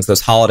Christmas things,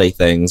 those holiday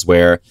things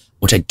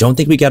which I don't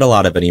think we get a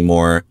lot of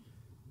anymore.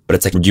 But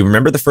it's like, do you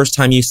remember the first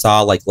time you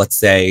saw, like, let's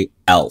say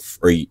Elf,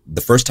 or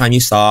the first time you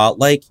saw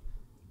like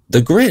The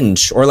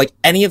Grinch, or like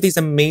any of these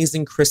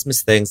amazing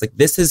Christmas things? Like,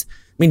 this is,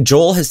 I mean,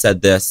 Joel has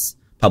said this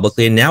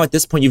publicly, and now at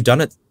this point, you've done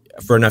it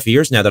for enough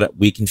years now that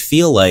we can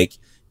feel like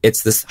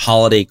it's this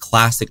holiday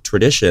classic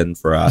tradition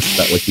for us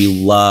that like we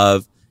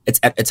love.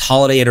 It's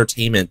holiday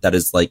entertainment that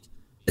is like,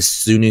 as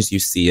soon as you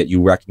see it,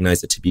 you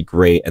recognize it to be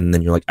great. And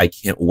then you're like, I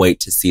can't wait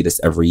to see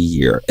this every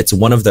year. It's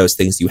one of those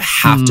things you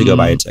have to go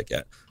buy a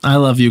ticket. I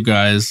love you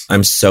guys.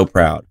 I'm so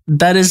proud.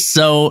 That is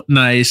so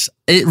nice.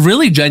 It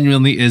really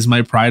genuinely is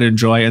my pride and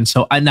joy. And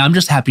so I'm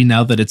just happy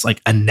now that it's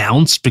like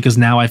announced, because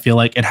now I feel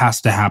like it has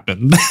to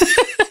happen.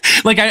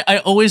 Like I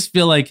always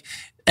feel like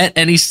at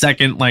any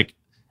second, like,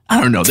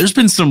 I don't know, there's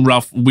been some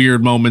rough,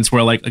 weird moments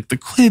where like the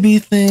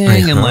Quibi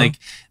thing and like,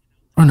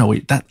 oh no,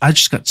 wait, that I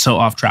just got so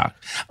off track.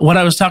 What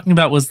I was talking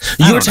about was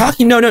you were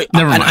talking. No, never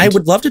mind. And I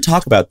would love to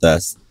talk about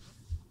this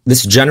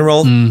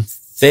general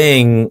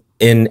thing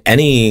in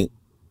any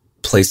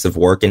place of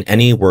work, in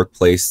any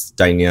workplace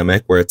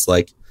dynamic, where it's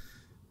like,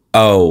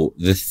 oh,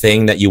 the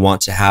thing that you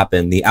want to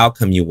happen, the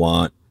outcome you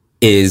want,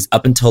 is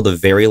up until the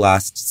very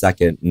last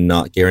second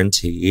not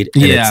guaranteed.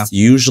 And it's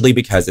usually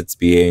because it's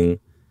being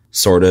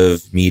sort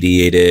of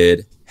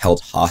mediated,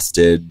 held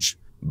hostage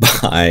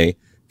by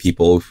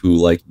people who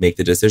like make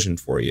the decision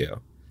for you.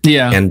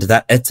 Yeah. And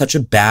that it's such a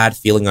bad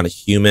feeling on a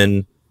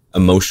human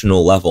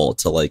emotional level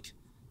to like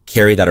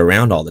carry that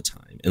around all the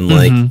time. And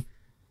like,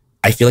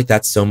 I feel like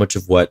that's so much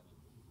of what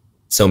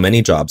so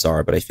many jobs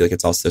are, but I feel like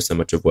it's also so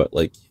much of what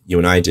like you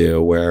and I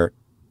do, where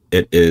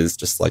it is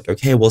just like,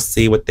 okay, we'll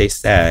see what they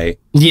say.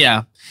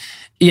 Yeah.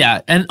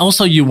 Yeah. And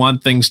also you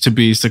want things to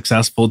be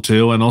successful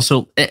too. And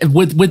also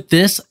with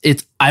this,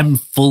 I'm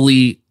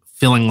fully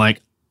feeling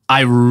like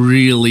I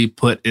really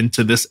put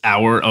into this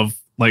hour of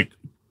like,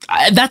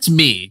 that's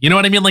me. You know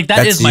what I mean? Like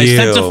that's is my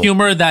sense of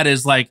humor. That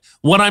is like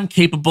what I'm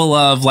capable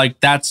of. Like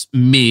that's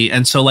me.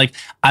 And so like,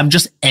 I'm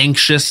just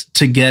anxious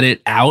to get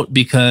it out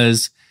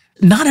because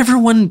not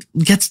everyone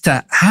gets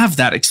to have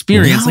that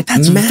experience. Like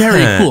that's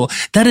very cool.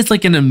 That is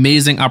like an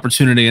amazing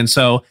opportunity. And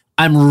so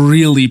I'm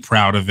really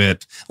proud of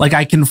it. Like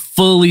I can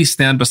fully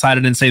stand beside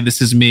it and say,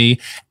 this is me.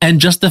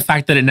 And just the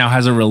fact that it now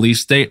has a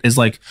release date is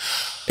like,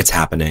 it's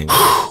happening.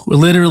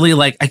 Literally,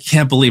 like, I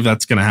can't believe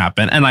that's going to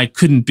happen. And I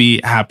couldn't be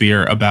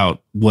happier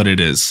about what it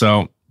is.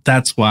 So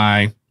that's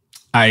why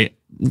I,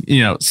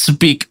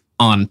 speak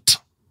on it.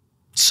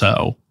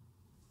 So.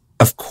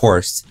 Of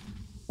course,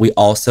 we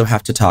also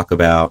have to talk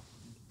about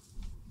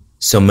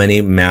so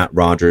many Matt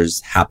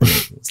Rogers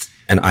happenings.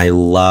 And I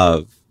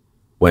love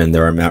when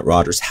there are Matt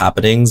Rogers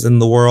happenings in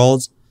the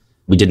world.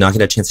 We did not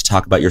get a chance to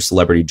talk about your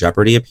Celebrity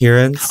Jeopardy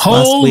appearance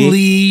last week.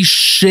 Holy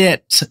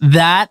shit.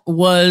 That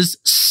was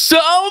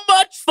so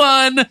much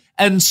fun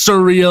and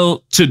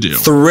surreal to do.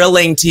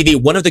 Thrilling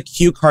TV. One of the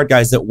cue card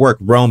guys at work,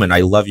 Roman,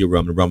 I love you,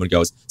 Roman. Roman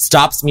goes,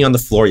 stops me on the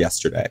floor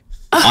yesterday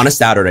on a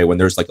Saturday when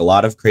there's like a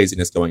lot of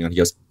craziness going on. He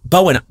goes,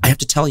 Bowen, I have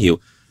to tell you,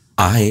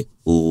 I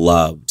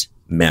loved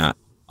Matt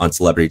on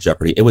Celebrity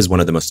Jeopardy. It was one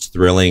of the most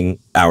thrilling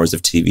hours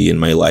of TV in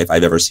my life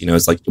I've ever seen. I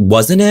was like,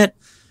 wasn't it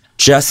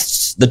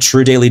just the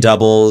true Daily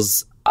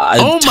Doubles?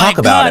 Oh talk my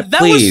about God, it, that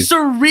please. was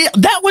surreal.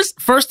 That was,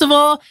 first of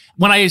all,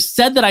 when I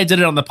said that I did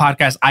it on the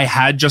podcast, I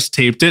had just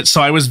taped it,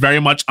 so I was very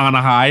much on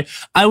a high.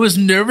 I was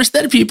nervous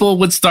that people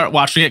would start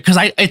watching it because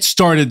it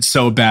started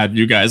so bad,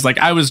 you guys. Like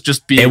I was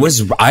just being.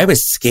 I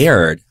was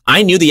scared.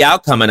 I knew the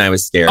outcome and I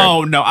was scared.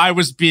 Oh no, I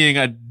was being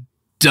a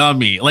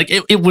dummy. Like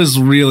it was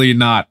really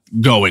not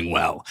going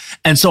well,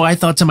 and so I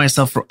thought to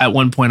myself at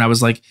one point, I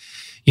was like,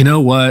 you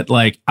know what?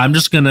 Like I'm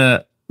just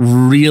gonna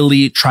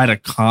really try to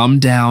calm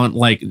down.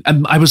 Like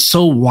I was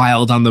so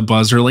wild on the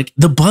buzzer. Like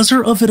the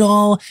buzzer of it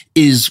all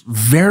is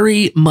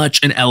very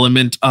much an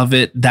element of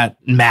it that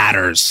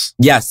matters.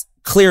 Yes,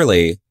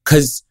 clearly,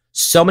 because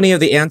so many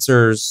of the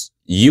answers,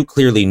 you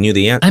clearly knew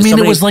the answer. I mean,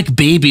 it was like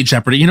baby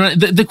Jeopardy. You know,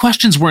 the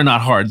questions were not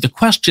hard. The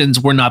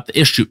questions were not the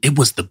issue. It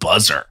was the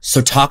buzzer.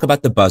 So talk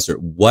about the buzzer.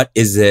 What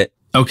is it?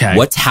 Okay.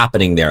 What's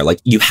happening there? Like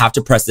you have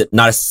to press it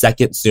not a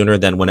second sooner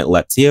than when it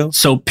lets you.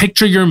 So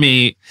picture you're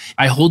me.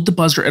 I hold the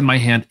buzzer in my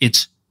hand.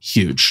 It's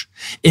huge.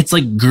 It's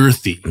like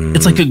girthy.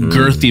 It's like a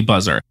girthy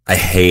buzzer. I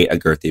hate a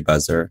girthy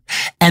buzzer.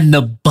 And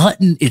the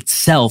button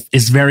itself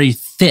is very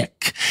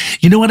thick.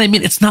 You know what I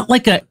mean? It's not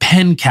like a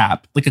pen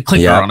cap, like a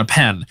clicker on a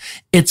pen.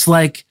 It's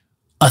like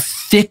a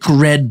thick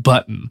red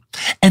button.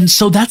 And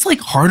so that's like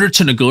harder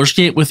to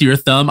negotiate with your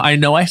thumb. I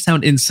know I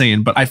sound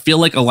insane, but I feel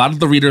like a lot of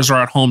the readers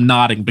are at home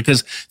nodding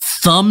because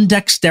thumb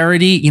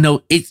dexterity, you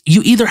know,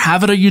 you either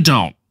have it or you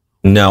don't.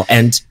 No,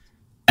 and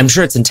I'm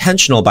sure it's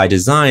intentional by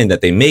design that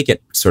they make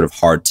it sort of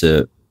hard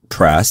to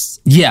press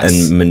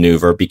and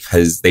maneuver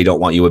because they don't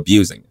want you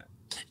abusing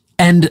it.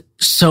 And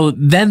so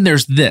then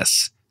there's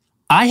this.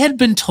 I had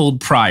been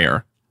told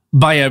prior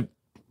by a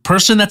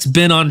person that's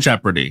been on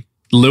Jeopardy,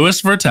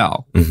 Louis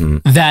Vertel,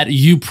 that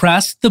you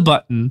press the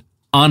button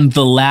on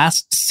the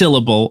last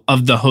syllable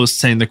of the host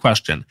saying the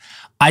question.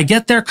 I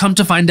get there, come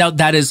to find out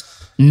that is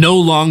no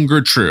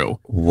longer true.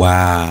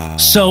 Wow.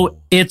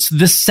 So it's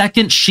the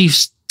second she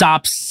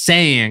stops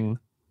saying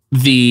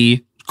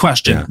the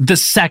question, the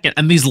second,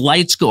 and these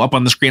lights go up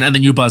on the screen and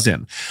then you buzz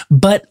in.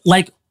 But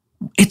like,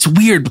 it's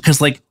weird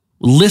because like,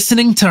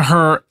 listening to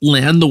her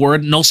land the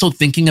word and also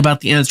thinking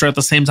about the answer at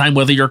the same time,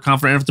 whether you're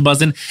confident enough to buzz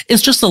in,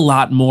 is just a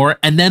lot more.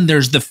 And then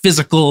there's the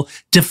physical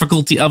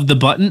difficulty of the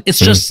button. It's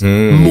just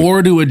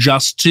more to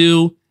adjust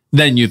to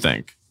than you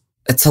think.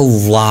 It's a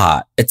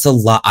lot. It's a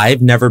lot.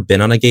 I've never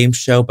been on a game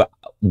show, but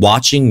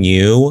watching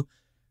you,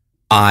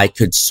 I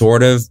could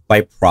sort of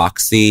by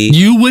proxy.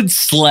 You would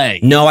slay.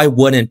 No, I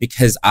wouldn't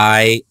because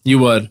You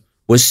would.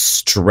 Was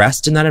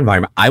stressed in that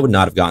environment. I would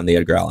not have gotten the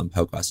Edgar Allan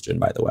Poe question,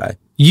 by the way.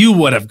 You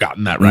would have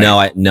gotten that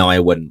right. No, I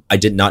wouldn't. I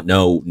did not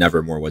know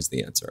Nevermore was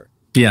the answer.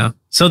 Yeah.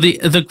 So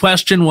the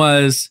question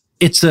was,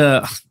 it's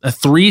a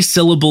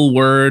 3-syllable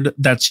word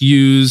that's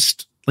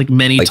used like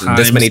many times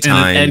this many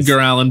times in an Edgar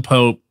Allan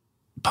Poe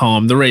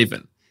poem, The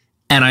Raven.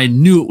 And I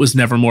knew it was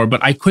Nevermore,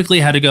 but I quickly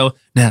had to go,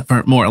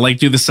 Nevermore, like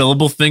do the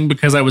syllable thing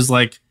because I was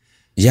like,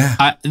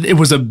 it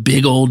was a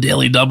big old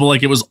daily double.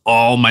 Like it was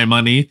all my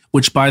money,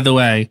 which by the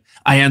way,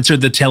 I answered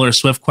the Taylor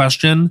Swift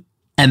question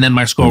and then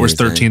my score was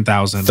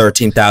 13,000.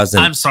 13,000.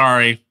 I'm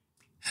sorry.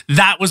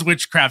 That was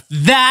witchcraft.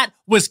 That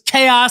was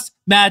chaos,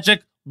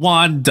 magic,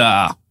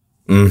 Wanda.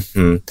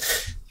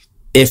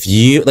 If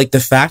you, like the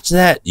fact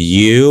that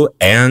you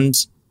and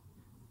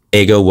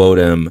Ego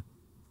Wodum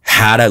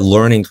had a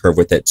learning curve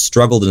with it,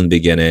 struggled in the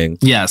beginning.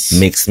 Yes.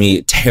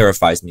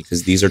 Terrifies me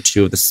because these are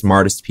two of the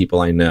smartest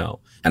people I know.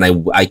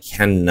 And I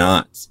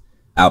cannot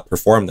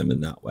outperform them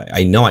in that way.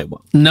 I know I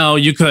won't. No,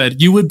 you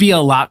could. You would be a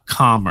lot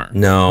calmer.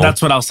 No.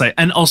 That's what I'll say.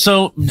 And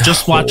also,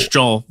 just watch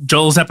Joel.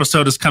 Joel's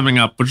episode is coming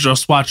up, but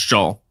just watch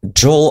Joel.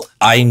 Joel,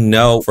 I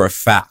know for a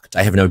fact,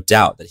 I have no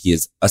doubt that he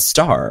is a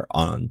star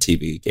on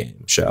TV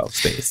game show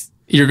space.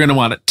 You're going to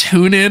want to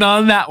tune in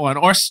on that one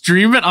or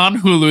stream it on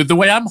Hulu. The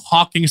way I'm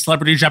hawking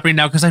Celebrity Jeopardy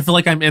now because I feel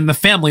like I'm in the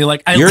family.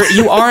 Like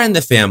you are in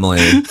the family.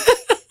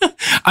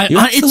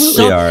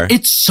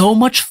 It's so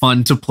much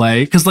fun to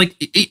play because like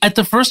at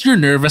the first you're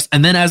nervous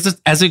and then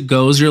as it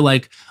goes you're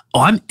like,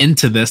 oh, I'm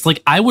into this.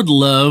 Like I would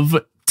love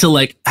to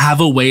like have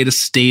a way to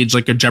stage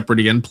like a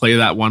Jeopardy and play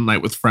that one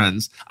night with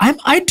friends.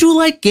 I do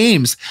like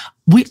games.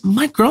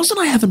 My girls and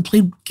I haven't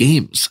played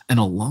games in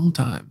a long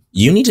time.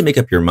 You need to make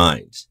up your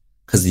mind.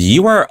 Because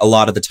you are a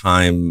lot of the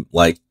time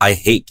like, I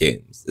hate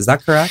games. Is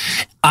that correct?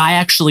 I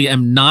actually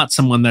am not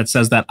someone that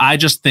says that. I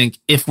just think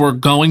if we're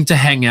going to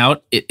hang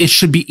out, it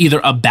should be either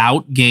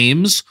about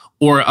games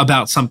or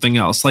about something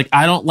else. Like,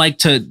 I don't like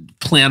to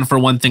plan for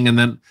one thing and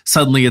then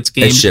suddenly it's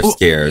games. It shifts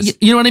gears.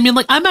 You know what I mean?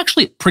 Like, I'm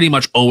actually pretty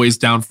much always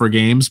down for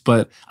games,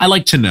 but I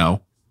like to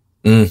know.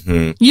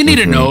 You need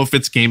to know if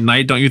it's game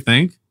night, don't you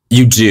think?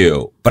 You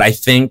do. But I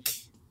think,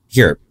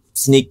 here,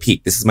 sneak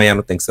peek. This is my I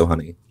Don't Think So,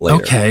 Honey.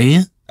 Later.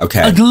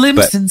 Okay. A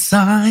glimpse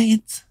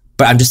inside.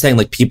 But I'm just saying,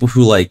 like, people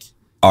who, like,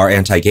 are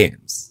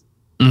anti-games.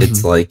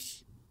 It's like,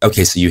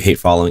 okay, so you hate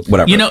following,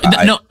 whatever. You know,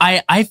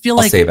 I feel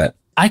like... I'll save it.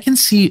 I can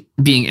see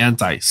being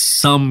anti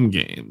some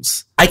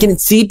games. I can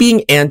see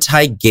being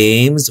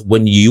anti-games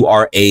when you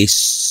are a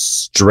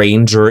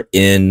stranger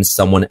in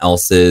someone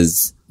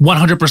else's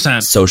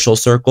 100% social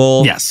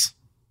circle. Yes.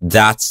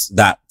 That's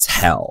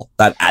That's hell.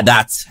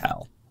 That's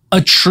hell.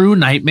 A true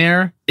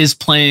nightmare is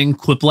playing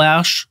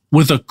Quiplash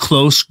with a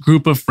close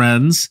group of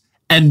friends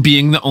and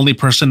being the only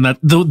person that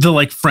the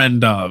like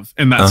friend of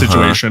in that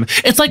situation.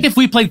 It's like if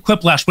we played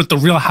Quiplash with the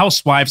Real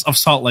Housewives of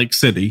Salt Lake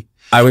City.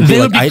 I would be they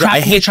like, would be I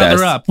hate each other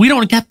this. up. We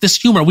don't get this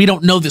humor. We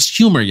don't know this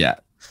humor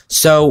yet.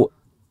 So,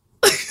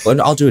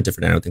 well, I'll do it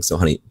different. I don't think so,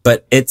 honey.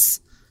 But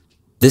it's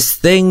this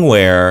thing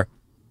where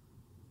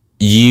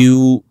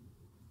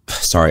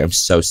sorry, I'm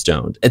so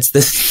stoned. It's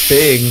this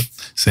thing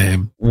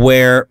Same.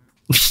 where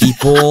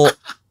people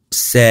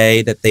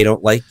say that they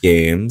don't like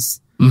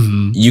games.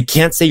 Mm-hmm. You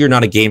can't say you're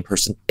not a game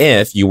person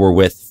if you were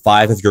with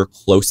 5 of your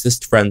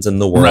closest friends in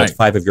the world, Right.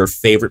 5 of your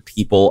favorite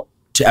people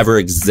to ever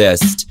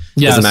exist.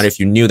 Yes. Doesn't matter if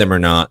you knew them or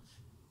not.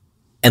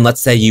 And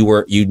let's say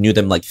you knew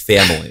them like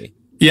family.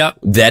 Yep.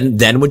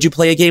 Then would you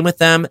play a game with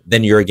them?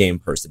 Then you're a game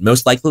person.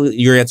 Most likely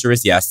your answer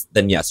is yes.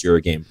 Then yes, you're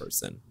a game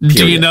person. Do you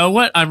Period. know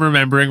what I'm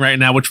remembering right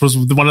now, which was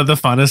one of the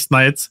funnest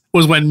nights,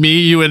 was when me,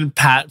 you, and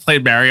Pat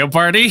played Mario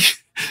Party.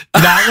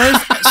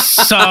 That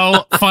was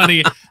so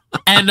funny.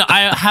 And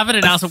I haven't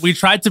announced it. We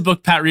tried to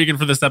book Pat Regan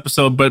for this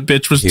episode, but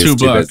bitch was He too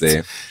was too booked.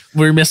 busy.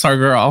 We miss our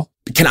girl.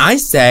 Can I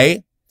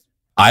say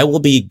I will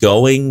be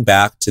going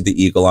back to the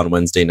Eagle on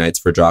Wednesday nights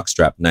for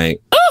Jockstrap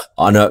night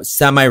on a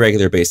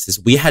semi-regular basis.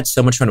 We had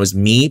so much fun. It was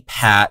me,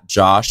 Pat,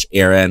 Josh,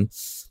 Aaron,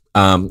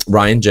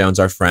 Ryan Jones,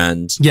 our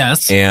friend,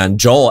 Yes. and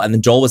Joel. And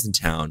then Joel was in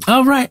town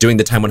Oh, right. doing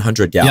the Time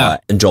 100 gala. Yeah.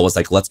 And Joel was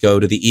like, let's go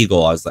to the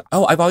Eagle. I was like,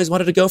 oh, I've always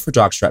wanted to go for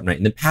Jockstrap night.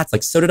 And then Pat's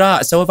like, so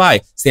have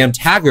I. Sam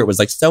Taggart was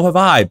like, so have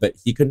I, but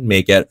he couldn't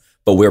make it.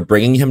 But we're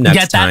bringing him next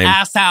Get that time.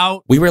 ass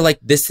out. We were like,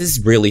 this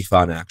is really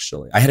fun,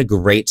 actually. I had a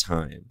great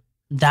time.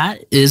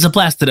 That is a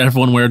blast. Did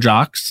everyone wear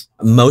jocks?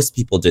 Most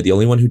people did. The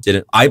only one who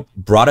didn't, I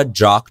brought a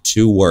jock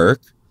to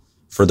work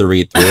for the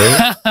read through.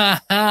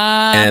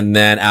 And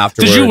then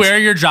afterwards, Did you wear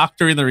your jock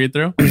during the read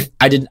through?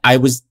 I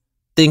was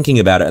thinking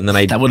about it, and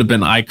then That would have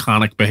been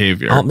iconic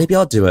behavior. maybe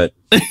I'll do it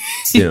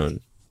soon.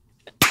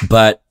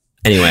 But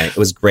anyway, it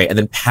was great. And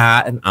then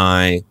Pat and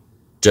I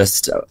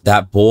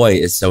that boy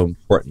is so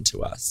important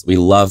to us. We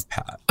love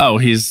Pat. Oh,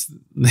 he's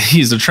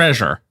a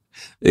treasure.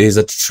 He's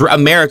a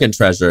American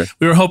treasure.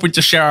 We were hoping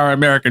to share our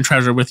American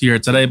treasure with you here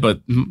today,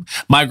 but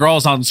my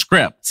girl's on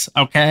script,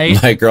 okay?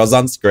 My girl's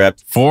on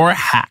script. For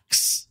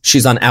Hacks.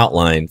 She's on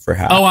outline for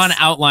Hacks. Oh, on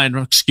outline.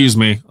 Excuse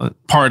me.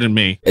 Pardon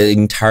me. An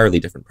entirely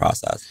different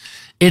process.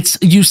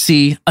 You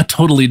see a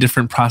totally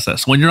different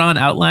process. When you're on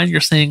outline,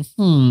 you're saying,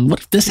 what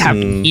if this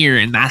happened here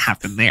and that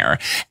happened there?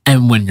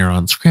 And when you're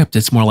on script,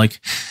 it's more like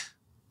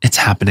it's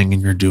happening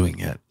and you're doing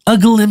it. A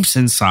glimpse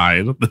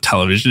inside the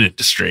television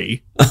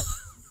industry.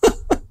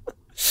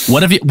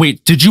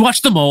 Wait, did you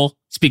watch The Mole?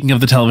 Speaking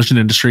of the television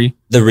industry.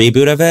 The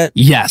reboot of it?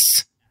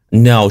 Yes.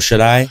 No, should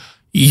I?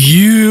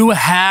 You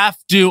have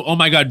to. Oh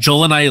my God.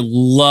 Joel and I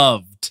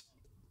loved.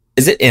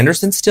 Is it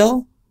Anderson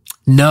still?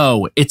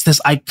 No, it's this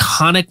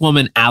iconic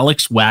woman,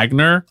 Alex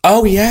Wagner.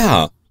 Oh,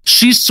 yeah.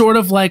 She's sort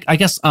of like, I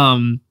guess,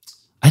 I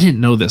didn't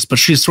know this, but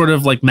she's sort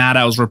of like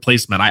Maddow's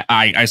replacement,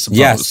 I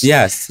suppose.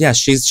 Yes.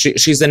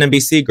 She's an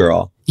NBC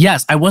girl.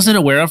 Yes, I wasn't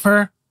aware of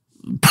her.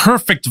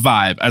 Perfect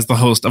vibe as the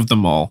host of The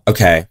Mole.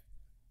 Okay.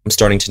 I'm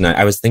starting tonight.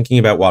 I was thinking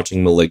about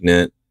watching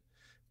Malignant,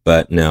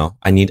 but no,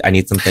 I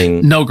need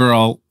something. No,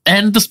 girl.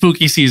 End the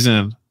spooky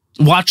season.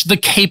 Watch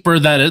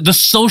the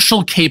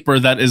social caper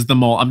that is The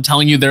Mole. I'm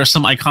telling you, there are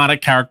some iconic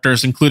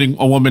characters, including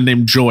a woman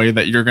named Joy,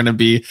 that you're going to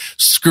be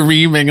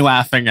screaming,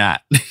 laughing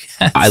at.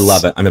 Yes. I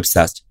love it. I'm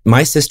obsessed.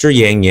 My sister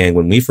Yang,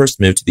 when we first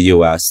moved to the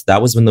US,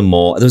 that was when it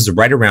was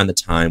right around the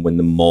time when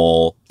The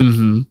Mole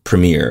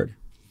premiered.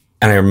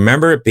 And I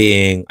remember it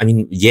being,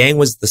 Yang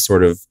was the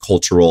sort of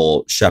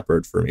cultural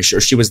shepherd for me.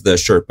 She was the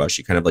Sherpa.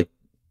 She kind of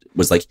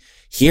was like,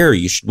 here,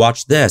 you should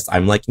watch this.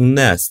 I'm liking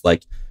this.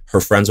 Like,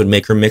 her friends would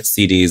make her mix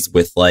CDs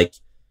with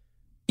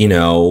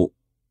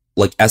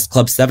S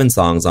Club 7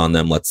 songs on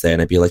them, let's say.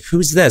 And I'd be like,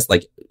 who's this?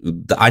 Like,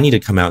 I need to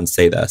come out and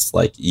say this.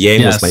 Like,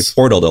 Yang was my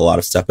portal to a lot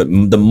of stuff. But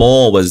The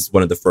Mole was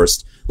one of the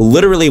first,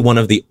 literally one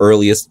of the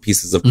earliest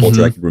pieces of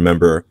culture I could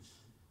remember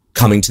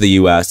coming to the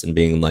US and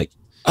being like,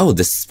 oh,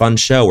 this fun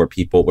show where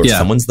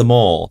someone's the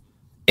mole.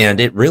 And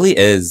it really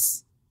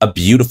is a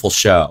beautiful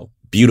show.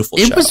 Beautiful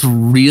show. It was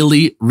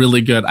really,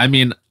 really good.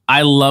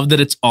 I love that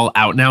it's all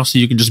out now, so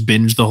you can just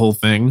binge the whole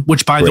thing,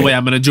 which, by the way,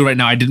 I'm going to do right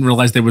now. I didn't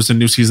realize there was a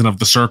new season of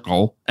The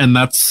Circle, and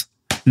that's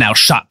now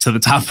shot to the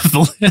top of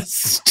the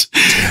list.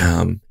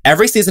 Damn.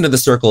 Every season of The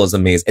Circle is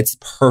amazing. It's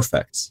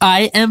perfect.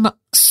 I am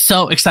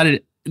so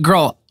excited.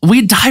 Girl,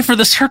 we die for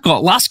The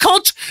Circle. Lost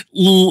Cult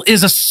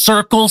is a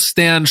Circle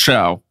stand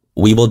show.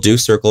 We will do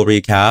Circle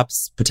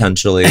recaps,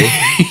 potentially.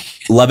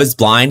 Love is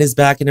Blind is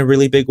back in a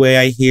really big way,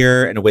 I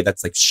hear, in a way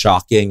that's like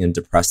shocking and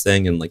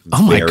depressing and like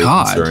very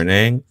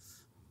concerning.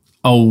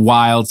 A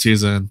wild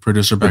season,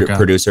 producer Becca.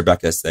 Producer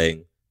Becca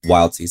saying,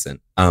 wild season.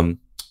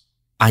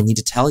 I need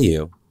to tell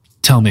you.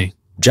 Tell me.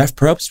 Jeff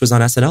Probst was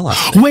on SNL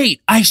last night.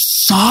 Wait, I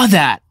saw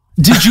that.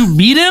 Did you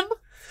meet him?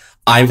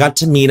 I got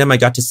to meet him. I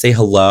got to say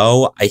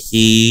hello.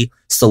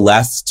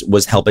 Celeste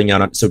was helping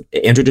out on. So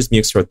Andrew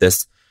Dismukes wrote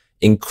this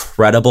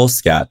incredible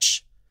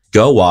sketch.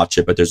 go watch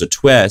it, but there's a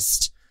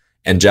twist.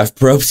 And Jeff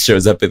Probst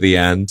shows up at the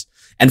end.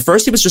 And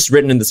first he was just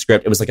written in the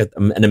script. It was like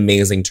an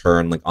amazing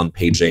turn, like on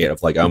page 8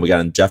 of like, oh my God,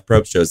 and Jeff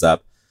Probst shows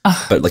up.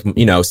 But like,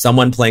 you know,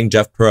 someone playing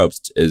Jeff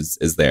Probst is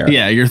there.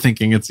 Yeah, you're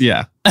thinking it's,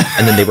 yeah.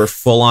 And then they were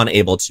full on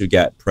able to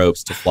get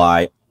Probst to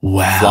fly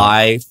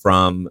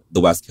from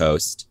the West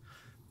Coast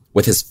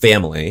with his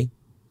family.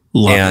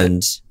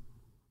 And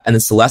then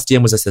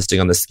Celestian was assisting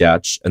on the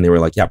sketch, and they were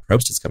like, yeah,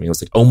 Probst is coming. I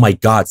was like, oh my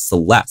God,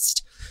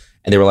 Celeste.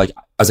 And they were like,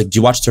 I was like, do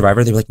you watch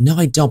Survivor? They were like, no,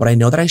 I don't, but I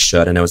know that I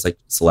should. And I was like,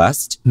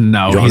 Celeste?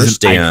 No, you don't he's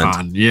understand. an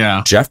icon.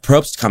 Yeah. Jeff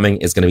Probst coming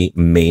is going to be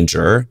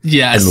major.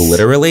 Yes. And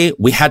literally,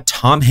 we had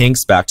Tom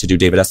Hanks back to do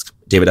David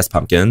S.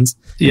 Pumpkins,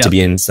 to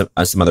be in some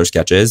other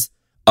sketches.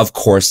 Of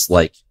course,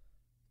 like,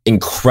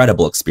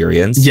 incredible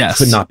experience. Yes.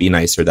 Could not be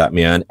nicer, that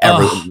man.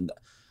 Everyone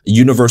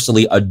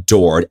universally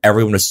adored.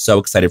 Everyone was so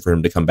excited for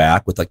him to come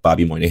back with like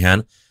Bobby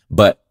Moynihan.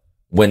 But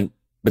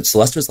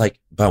Celeste was like,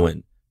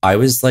 Bowen, I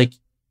was like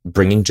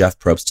bringing Jeff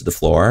Probst to the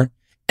floor,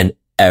 and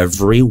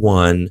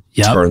everyone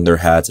turned their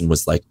heads and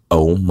was like,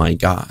 oh my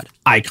God.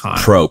 Icon.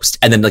 Probst.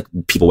 And then like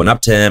people went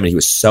up to him and he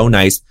was so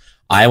nice.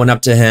 I went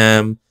up to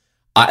him.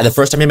 The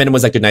first time I met him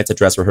was at Good Nights at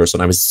Dress Rehearsal,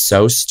 and I was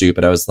so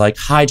stupid. I was like,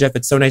 hi, Jeff,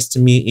 it's so nice to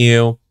meet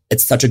you.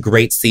 It's such a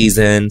great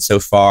season so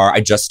far. I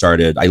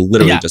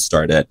literally just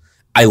started.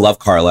 I love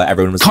Carla.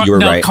 Everyone was, you were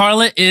right.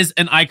 Carla is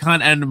an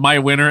icon and my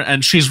winner,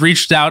 and she's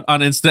reached out on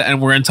Insta, and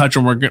we're in touch,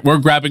 and we're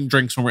grabbing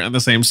drinks when we're in the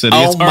same city.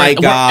 Oh my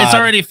God. It's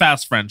already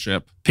fast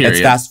friendship, period.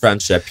 It's fast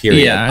friendship,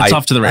 period. Yeah, it's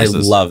off to the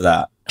races. I love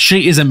that.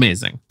 She is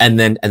amazing. And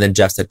then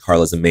Jeff said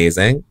Carla's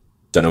amazing.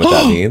 Don't know what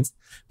that means.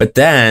 But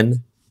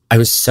then I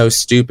was so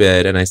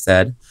stupid, and I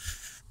said,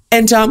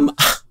 and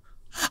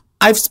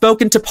I've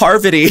spoken to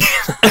Parvati.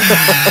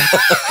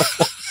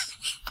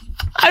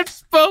 I've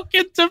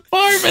spoken to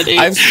Parvati.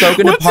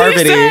 What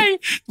did he say?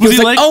 He was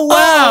like, oh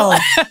wow.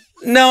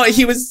 No,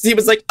 he was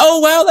like, oh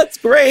wow, that's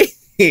great.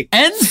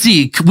 And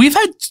Zeke, we've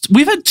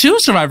had 2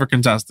 Survivor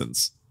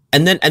contestants.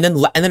 And then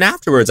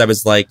afterwards, I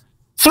was like,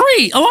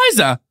 3,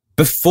 Eliza.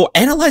 Before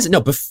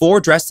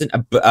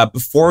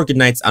Good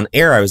Nights on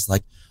air, I was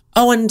like,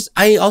 oh, and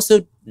I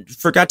also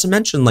forgot to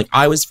mention, like,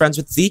 I was friends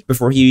with Zeke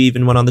before he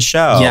even went on the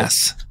show.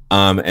 Yes.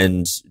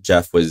 And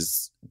Jeff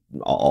was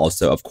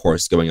also, of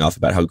course, going off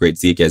about how great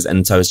Zeke is.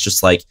 And so I was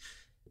just like,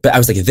 but I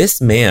was like, this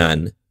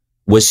man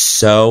was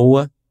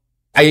so,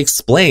 I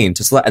explained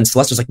to Celeste, and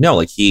Celeste was like, no,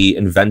 like he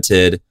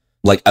invented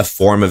like a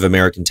form of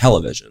American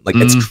television. Like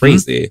it's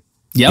crazy.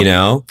 Yep. You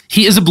know?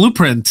 He is a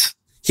blueprint.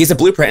 He's a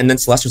blueprint. And then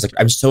Celeste was like,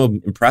 I'm so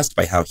impressed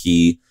by how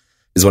he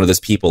is one of those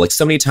people. Like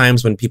so many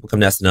times when people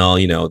come to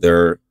SNL, you know,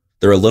 they're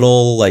a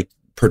little like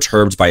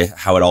perturbed by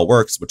how it all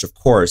works, which of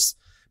course,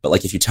 but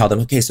like if you tell them,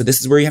 okay, so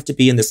this is where you have to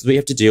be and this is what you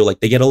have to do,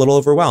 like they get a little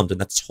overwhelmed, and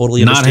that's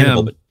totally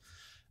understandable.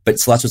 But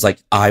Celeste was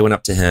like, I went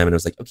up to him and I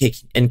was like, okay,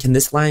 and can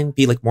this line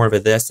be like more of a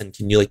this? And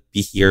can you like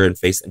be here and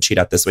face and cheat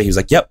out this way? He was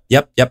like, yep.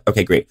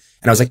 Okay, great.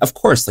 And I was like, of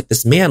course, like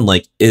this man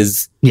like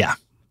is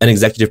an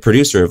executive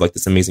producer of like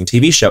this amazing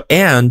TV show.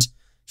 And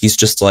he's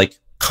just like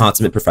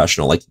consummate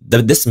professional. Like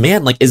this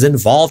man like is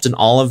involved in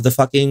all of the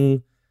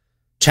fucking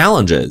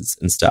challenges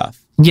and stuff.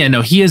 Yeah,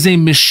 no, he is a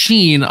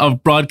machine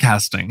of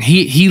broadcasting.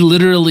 He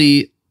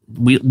literally,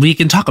 we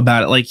can talk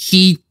about it. Like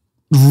he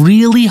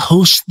really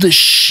hosts the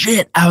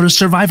shit out of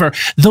Survivor.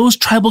 Those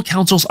tribal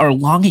councils are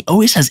long. He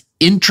always has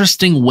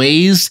interesting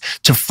ways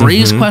to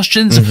phrase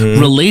questions,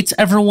 relate to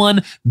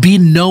everyone, be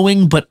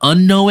knowing but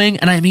unknowing.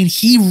 And I mean,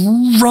 he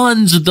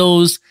runs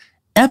those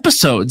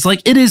episodes.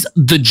 Like it is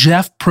the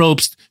Jeff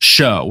Probst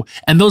show.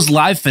 And those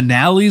live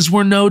finales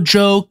were no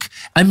joke.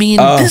 I mean,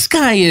 this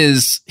guy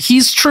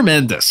he's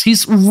tremendous.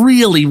 He's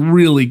really,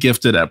 really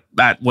gifted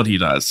at what he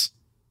does.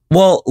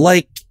 Well,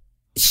 like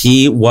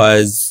he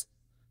was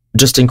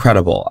just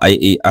incredible.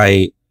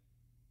 I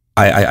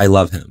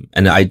love him.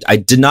 And I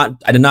did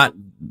not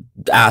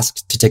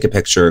ask to take a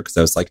picture because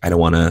I was like, I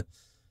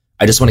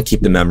just want to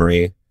keep the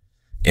memory.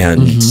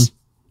 And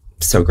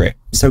so great.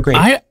 So great.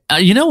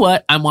 You know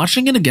what? I'm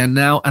watching it again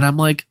now and I'm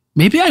like,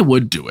 maybe I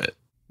would do it.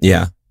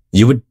 Yeah,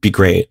 you would be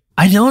great.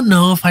 I don't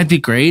know if I'd be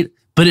great,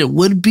 but it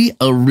would be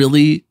a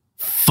really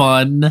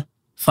fun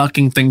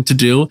fucking thing to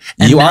do.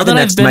 And you are the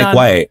next Mike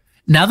White.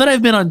 Now that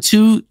I've been on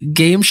 2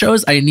 game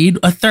shows, I need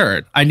a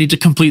third. I need to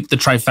complete the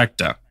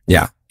trifecta.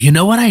 Yeah. You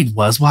know what I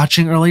was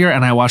watching earlier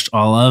and I watched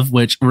all of,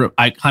 which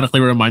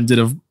iconically reminded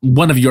of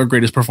one of your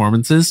greatest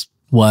performances,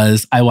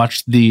 was I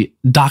watched the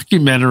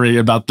documentary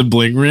about the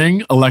bling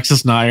ring,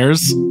 Alexis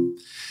Nyers.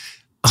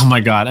 Oh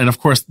my God. And of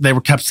course they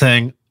kept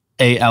saying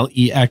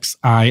Alexis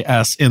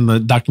in the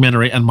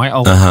documentary, and my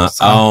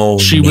Alexa,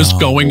 was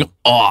going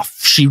off.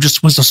 She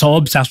just was so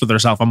obsessed with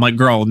herself. I'm like,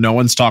 girl, no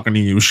one's talking to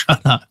you. Shut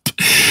up.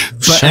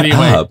 But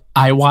anyway,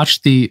 I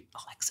watched the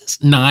Alexis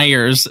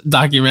Nyers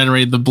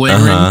documentary, the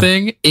bling ring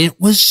thing.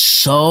 It was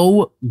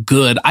so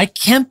good. I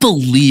can't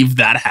believe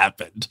that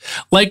happened.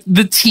 Like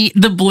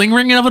the bling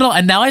ring of it all.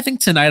 And now I think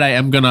tonight I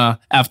am gonna,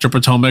 after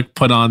Potomac,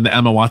 put on the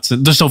Emma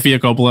Watson, the Sofia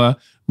Coppola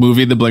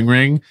movie, The Bling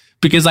Ring,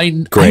 because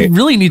I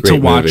really need to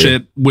watch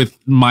it with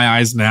my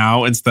eyes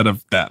now instead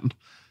of then.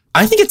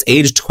 I think it's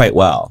aged quite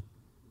well.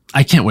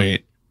 I can't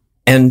wait.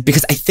 And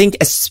because I think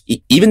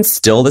even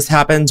still this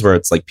happens where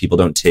it's like people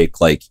don't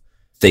take like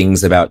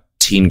things about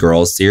teen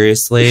girls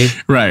seriously.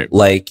 Right.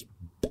 Like,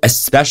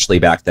 especially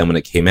back then when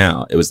it came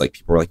out, it was like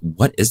people were like,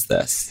 what is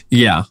this?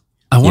 Yeah.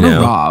 I want to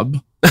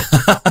rob.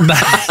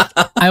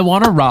 I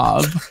want to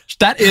rob.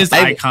 That is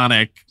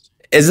iconic.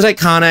 Is it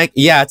iconic?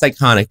 Yeah, it's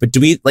iconic. But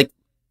do we like,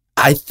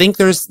 I think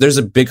there's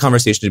a big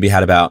conversation to be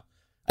had about,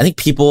 I think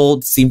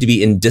people seem to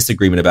be in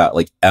disagreement about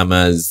like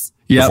Emma's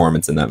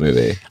performance in that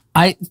movie.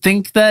 I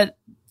think that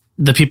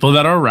the people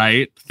that are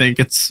right think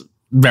it's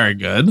very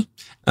good.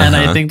 And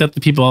I think that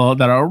the people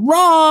that are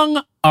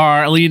wrong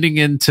are leaning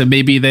into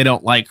maybe they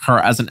don't like her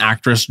as an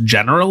actress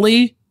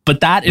generally,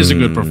 but that is a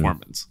good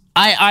performance.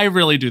 I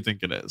really do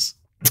think it is.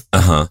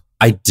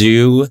 I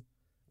do.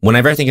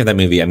 Whenever I think of that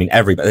movie, I mean,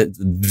 everybody,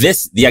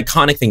 the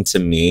iconic thing to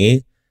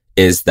me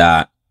is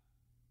that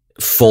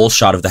full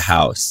shot of the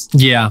house.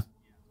 Yeah.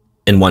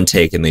 In one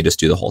take, and they just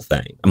do the whole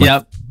thing. I'm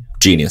like,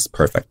 genius.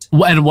 Perfect.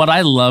 And what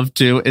I love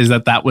too is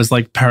that was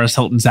like Paris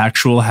Hilton's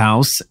actual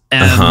house,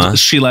 and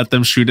she let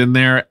them shoot in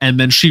there, and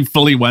then she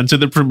fully went to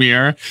the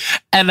premiere.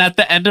 And at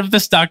the end of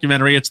this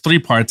documentary, it's 3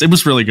 parts. It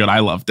was really good. I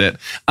loved it.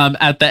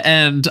 At the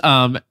end,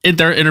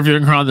 they're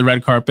interviewing her on the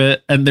red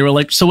carpet, and they were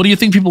like, "So what do you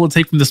think people would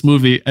take from this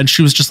movie?" And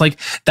she was just like,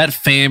 "That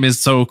fame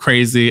is so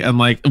crazy, and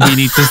like we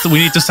need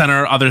to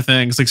center other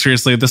things. Like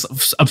seriously, this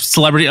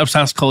celebrity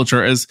obsessed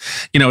culture is,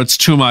 it's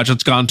too much.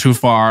 It's gone too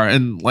far,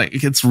 and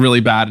like it's really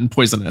bad and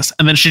poisonous."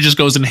 And then she just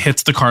goes and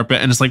hits the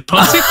carpet and it's like,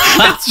 pussy.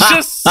 It's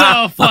just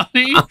so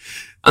funny.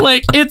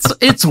 Like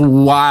it's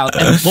wild.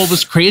 And what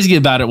was crazy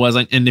about it was,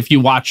 and if you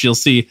watch, you'll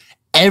see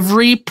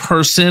every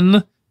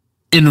person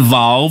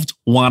involved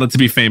wanted to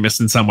be famous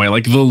in some way.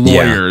 Like the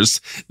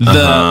lawyers,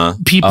 the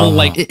people,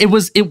 like it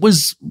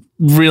was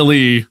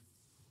really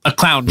a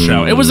clown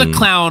show. It was a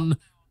clown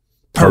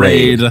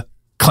parade,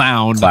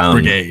 clown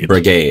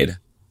brigade.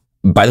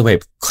 By the way,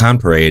 Clown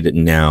Parade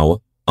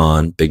now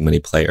on Big Money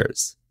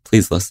Players.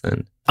 Please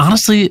listen.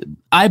 Honestly,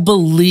 I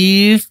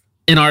believe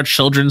in our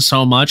children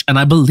so much, and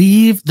I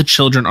believe the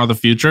children are the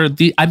future.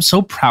 I'm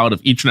so proud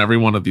of each and every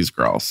one of these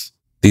girls.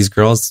 These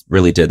girls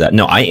really did that.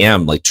 No, I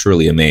am like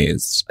truly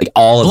amazed. Like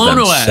all of Blown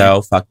them, away.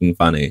 So fucking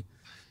funny.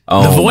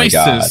 Oh, the voices.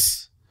 My God.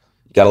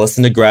 You gotta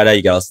listen to Greta.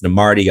 You gotta listen to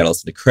Marty. You gotta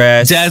listen to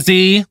Chris.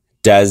 Desi.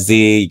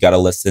 You gotta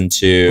listen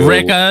to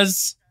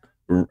Rika's.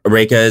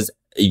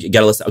 You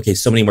gotta listen. Okay,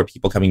 so many more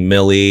people coming.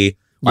 Millie.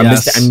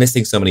 Yes. I'm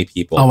missing so many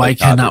people. Oh, I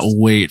cannot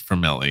wait for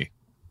Millie.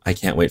 I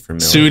can't wait for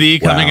Millie.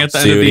 Sudi coming at the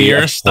end of the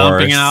year,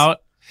 stomping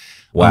out.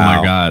 Wow. Oh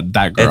my God,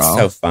 that girl. It's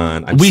so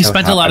fun. We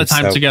spent a lot of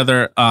time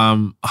together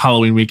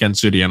Halloween weekend,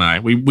 Sudi and I.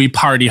 We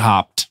party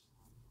hopped.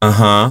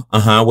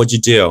 What'd you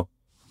do?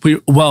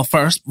 We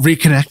first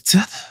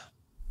reconnected.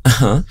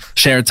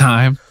 Shared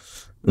time.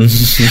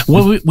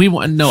 Well, we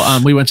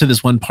went to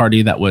this one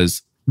party that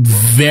was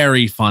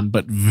very fun,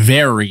 but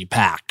very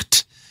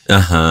packed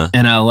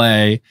in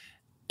LA.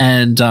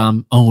 And,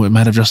 it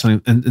might have just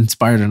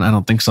inspired, and I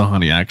don't think so,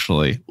 honey,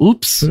 actually.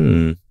 Oops.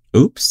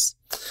 Oops.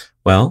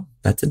 Well,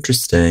 that's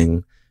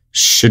interesting.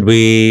 Should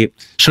we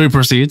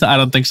proceed? I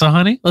don't think so,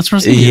 honey. Let's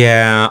proceed.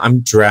 Yeah,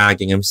 I'm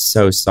dragging. I'm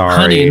so sorry.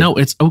 Honey, no,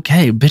 it's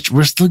okay. Bitch,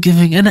 we're still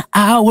giving an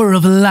hour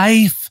of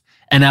life.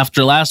 And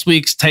after last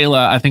week's Taylor,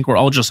 I think we're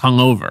all just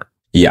hungover.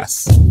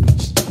 Yes.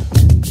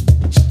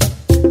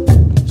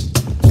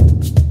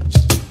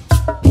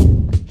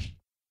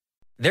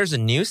 There's a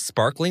new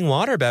sparkling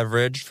water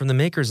beverage from the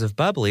makers of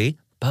Bubbly,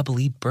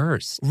 Bubbly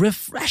Burst.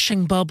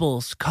 Refreshing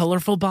bubbles,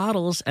 colorful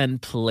bottles,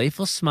 and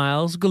playful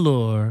smiles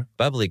galore.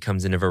 Bubbly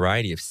comes in a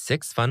variety of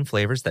 6 fun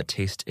flavors that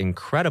taste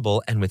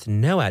incredible, and with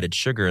no added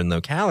sugar and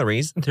low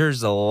calories,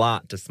 there's a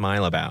lot to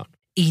smile about.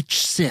 Each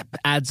sip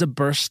adds a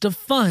burst of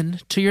fun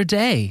to your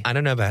day. I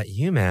don't know about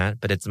you, Matt,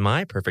 but it's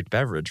my perfect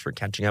beverage for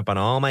catching up on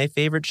all my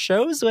favorite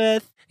shows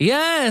with.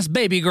 Yes,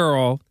 baby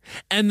girl.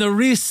 And the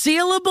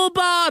resealable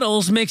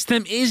bottles makes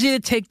them easy to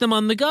take them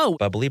on the go.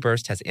 Bubbly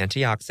Burst has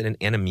antioxidant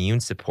and immune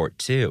support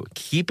too,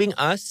 keeping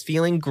us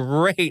feeling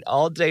great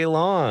all day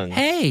long.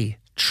 Hey,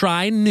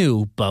 try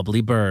new Bubbly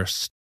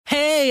Burst.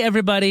 Hey,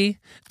 everybody.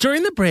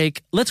 During the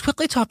break, let's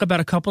quickly talk about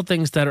a couple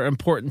things that are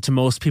important to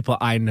most people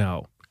I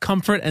know.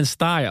 Comfort and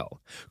style.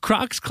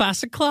 Crocs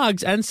classic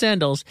clogs and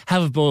sandals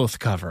have both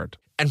covered.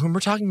 And when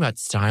we're talking about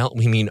style,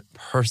 we mean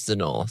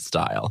personal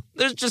style.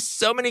 There's just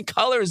so many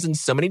colors and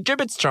so many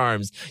gibbets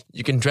charms.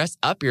 You can dress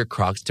up your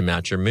Crocs to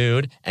match your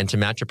mood and to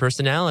match your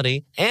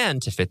personality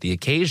and to fit the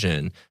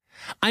occasion.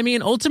 I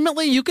mean,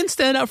 ultimately, you can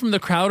stand out from the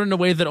crowd in a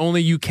way that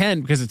only you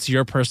can because it's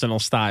your personal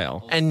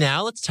style. And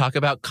now let's talk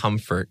about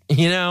comfort.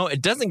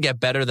 It doesn't get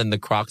better than the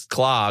Crocs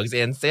clogs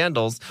and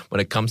sandals when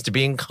it comes to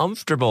being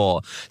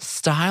comfortable.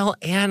 Style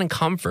and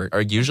comfort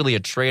are usually a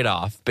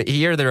trade-off, but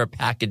here they're a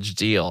package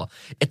deal.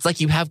 It's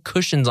like you have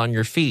cushions on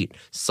your feet.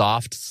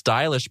 Soft,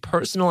 stylish,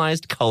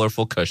 personalized,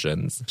 colorful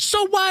cushions.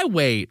 So why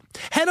wait?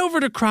 Head over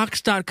to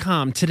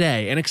Crocs.com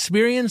today and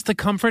experience the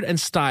comfort and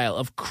style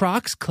of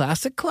Crocs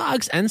classic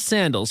clogs and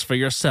sandals for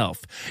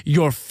yourself.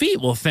 Your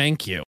feet will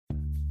thank you.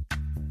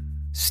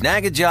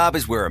 Snag a Job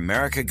is where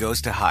America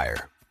goes to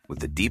hire, with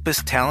the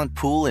deepest talent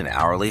pool in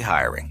hourly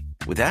hiring.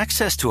 With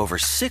access to over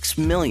 6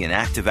 million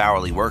active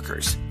hourly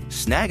workers,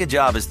 Snag a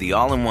Job is the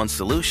all-in-one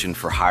solution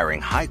for hiring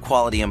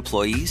high-quality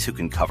employees who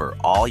can cover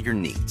all your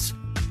needs.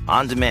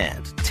 On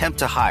demand, temp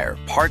to hire,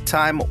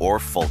 part-time or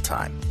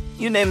full-time.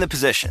 You name the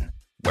position.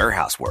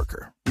 Warehouse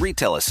worker,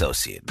 retail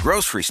associate,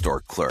 grocery store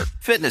clerk,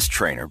 fitness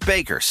trainer,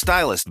 baker,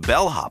 stylist,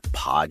 bellhop,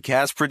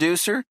 podcast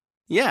producer.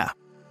 Yeah,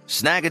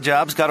 Snag a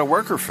Job's got a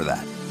worker for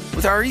that.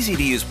 With our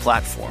easy-to-use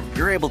platform,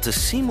 you're able to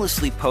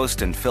seamlessly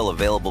post and fill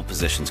available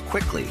positions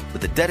quickly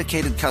with a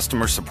dedicated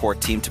customer support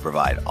team to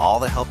provide all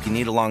the help you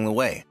need along the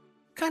way.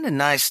 Kind of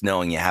nice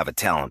knowing you have a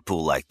talent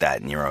pool like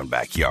that in your own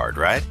backyard,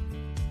 right?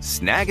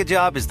 Snag a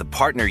Job is the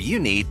partner you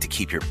need to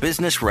keep your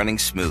business running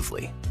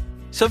smoothly.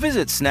 So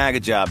visit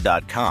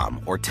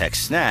snagajob.com or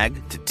text snag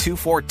to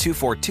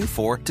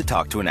 242424 to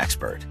talk to an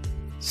expert.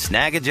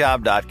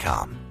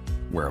 Snagajob.com,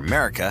 where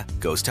America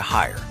goes to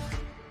hire.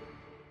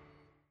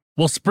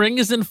 Well, spring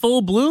is in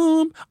full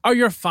bloom. Are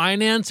your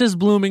finances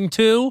blooming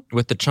too?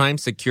 With the Chime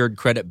Secured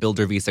Credit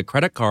Builder Visa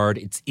credit card,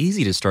 it's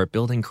easy to start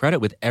building credit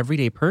with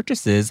everyday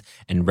purchases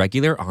and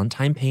regular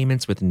on-time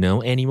payments with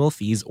no annual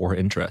fees or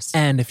interest.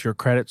 And if your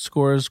credit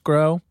scores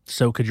grow,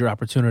 so could your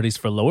opportunities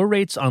for lower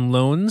rates on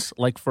loans,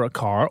 like for a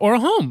car or a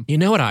home. You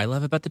know what I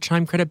love about the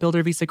Chime Credit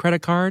Builder Visa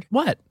credit card?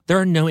 What? There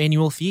are no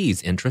annual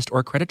fees, interest,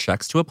 or credit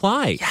checks to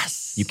apply.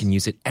 Yes! You can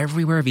use it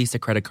everywhere Visa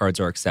credit cards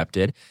are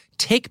accepted.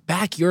 Take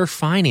back your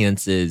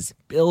finances.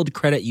 Build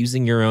credit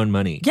using your own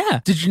money.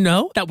 Yeah. Did you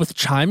know that with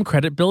Chime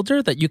Credit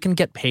Builder that you can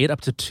get paid up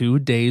to 2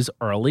 days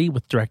early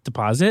with direct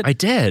deposit? I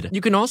did.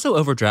 You can also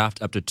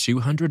overdraft up to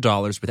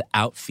 $200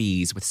 without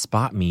fees with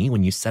SpotMe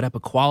when you set up a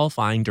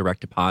qualifying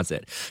direct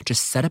deposit.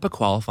 Just set up a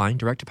qualifying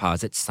direct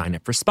deposit, sign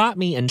up for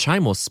SpotMe, and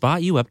Chime will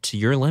spot you up to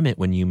your limit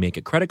when you make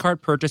a credit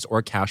card purchase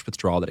or cash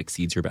withdrawal that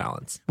exceeds your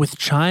balance. With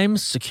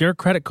Chime's secure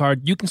credit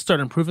card, you can start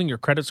improving your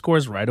credit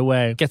scores right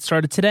away. Get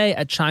started today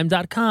at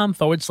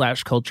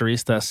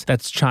chime.com/culturistas.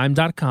 That's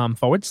chime.com/culturistas.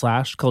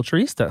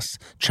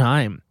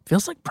 Chime.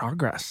 Feels like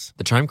progress.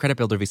 The Chime Credit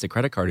Builder Visa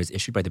credit card is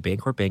issued by the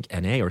Bancorp Bank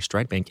N.A. or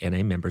Stride Bank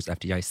N.A. members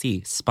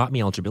FDIC. SpotMe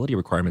eligibility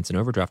requirements and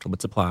overdraft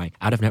limits apply.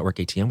 Out-of-network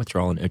ATM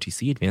withdrawal and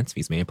OTC advance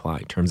fees may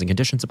apply. Terms and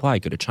conditions apply.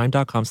 Go to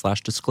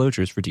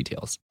chime.com/disclosures for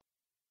details.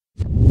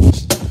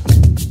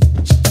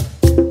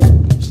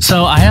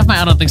 So I have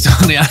my I don't think so,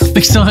 honey. I don't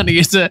think so, honey.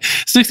 It's a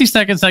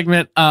 60-second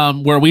segment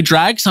where we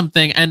drag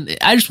something, and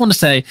I just want to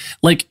say,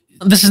 like,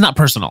 this is not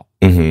personal.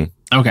 Mm-hmm.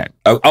 Okay.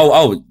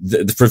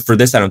 For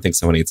this, I don't think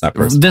so, honey. It's not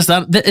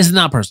personal. This is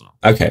not personal.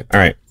 Okay. All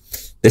right.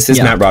 This is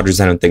Matt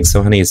Rogers. I don't think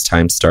so, honey. His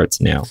time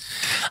starts now.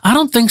 I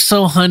don't think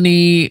so,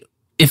 honey.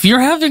 If you're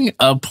having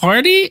a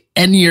party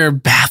and your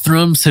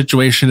bathroom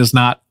situation is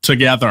not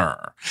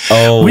together,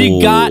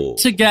 we got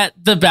to get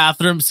the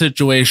bathroom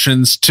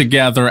situations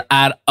together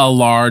at a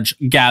large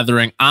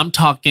gathering. I'm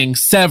talking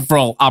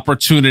several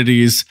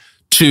opportunities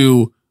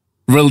to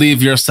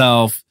relieve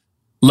yourself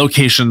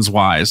locations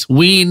wise.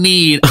 We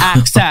need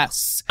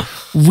access.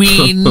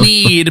 We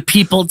need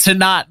people to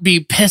not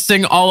be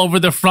pissing all over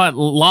the front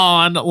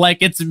lawn like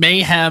it's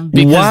mayhem,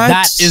 because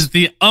that is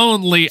the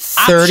only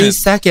 30 option.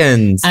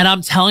 seconds. And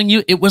I'm telling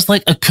you, it was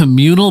like a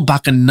communal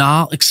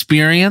bacchanal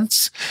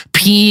experience,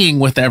 peeing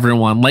with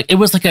everyone. Like it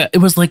was like a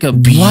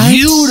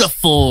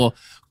beautiful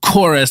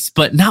chorus,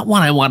 but not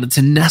one I wanted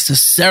to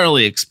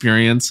necessarily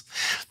experience.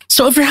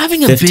 So if you're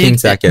having a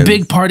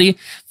big party,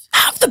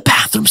 have the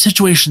bathroom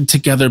situation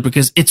together,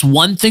 because it's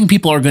one thing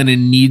people are going to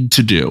need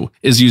to do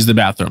is use the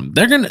bathroom.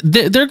 They're going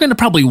to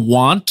probably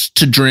want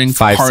to drink,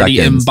 5 party,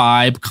 seconds.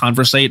 imbibe,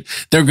 conversate.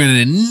 They're going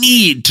to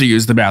need to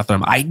use the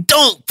bathroom. I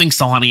don't think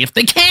so, honey, if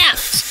they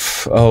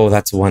can't. Oh,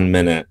 that's 1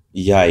 minute.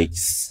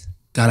 Yikes.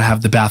 Got to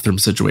have the bathroom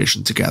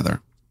situation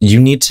together. You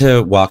need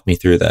to walk me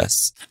through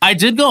this. I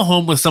did go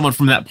home with someone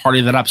from that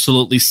party that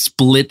absolutely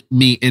split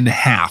me in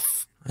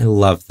half. I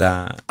love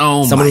that.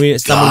 Oh, someone we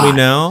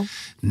know?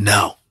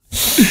 No.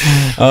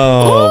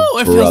 Oh,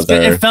 it brother. feels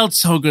good. It felt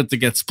so good to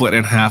get split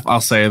in half. I'll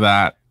say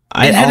that.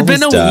 It had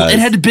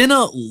been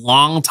a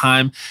long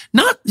time.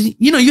 Not,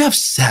 you have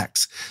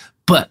sex,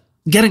 but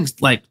getting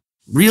like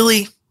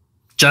really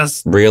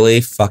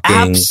fucking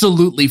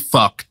absolutely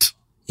fucked.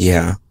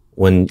 Yeah.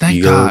 When Thank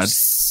you're, God.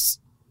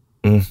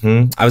 I was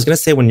going to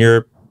say when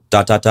you're ...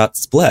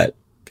 split,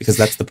 because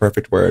that's the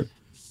perfect word.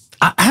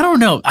 I don't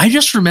know. I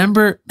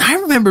remember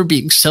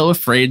being so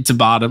afraid to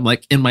bottom,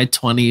 like in my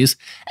 20s.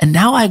 And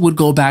now I would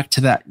go back to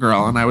that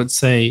girl and I would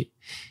say,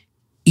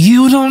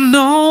 "You don't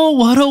know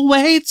what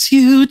awaits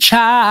you,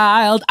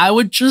 child." I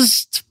would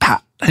just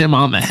pat him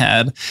on the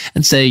head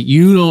and say,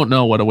 "You don't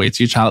know what awaits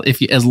you, child.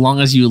 As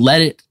long as you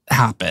let it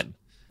happen,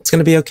 it's going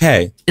to be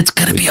okay. It's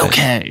going to be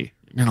okay.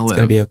 You're going to live. It's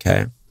going to be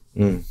okay."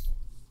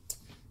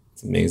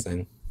 It's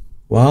amazing.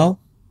 Well,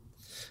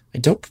 I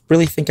don't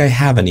really think I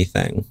have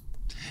anything.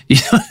 You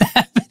don't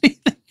have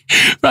anything?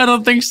 I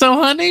don't think so,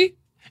 honey.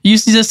 You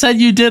just said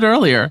you did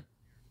earlier.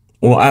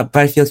 Well, but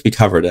I feel like we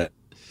covered it.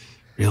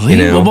 Really?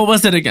 Well, what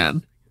was it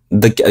again?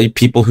 The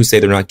people who say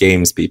they're not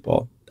games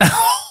people.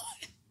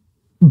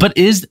 But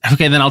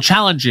then I'll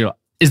challenge you.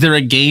 Is there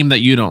a game that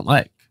you don't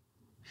like?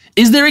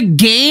 Is there a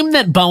game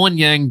that Bowen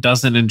Yang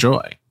doesn't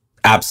enjoy?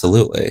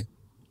 Absolutely.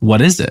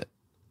 What is it?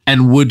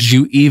 And would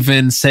you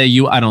even say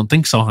I don't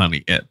think so,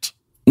 honey, it?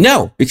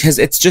 No, because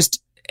it's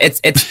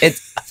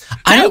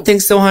I don't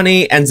think so,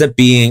 honey ends up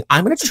being,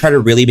 I'm going to try to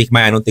really make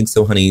my I don't think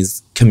so,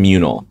 honey's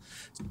communal.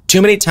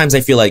 Too many times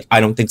I feel like I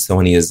don't think so,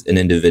 honey is an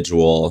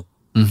individual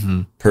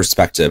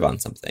perspective on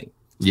something.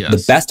 Yes.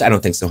 The best I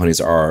don't think so, honeys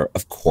are,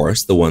 of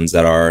course, the ones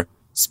that are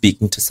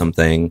speaking to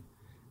something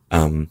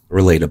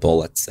relatable,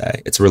 let's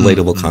say. It's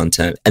relatable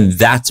content. And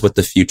that's what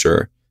the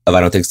future of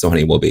I don't think so,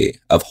 honey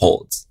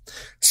holds.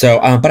 So,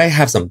 but I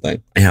have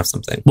something.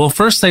 Well,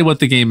 first say what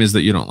the game is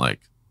that you don't like.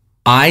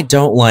 I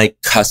don't like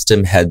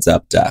custom heads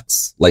up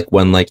decks. Like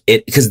when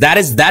because that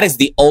is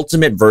the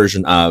ultimate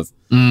version of,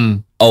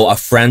 a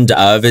friend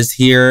of is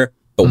here,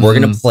 but we're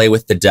going to play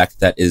with the deck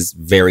that is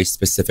very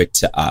specific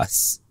to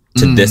us,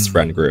 to this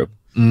friend group.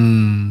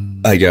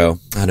 I go,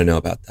 I don't know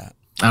about that.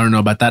 I don't know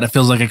about that. It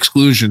feels like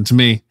exclusion to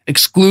me.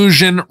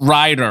 Exclusion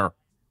rider.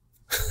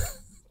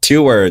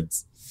 2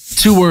 words.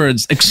 2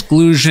 words.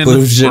 Exclusion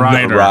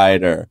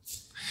rider.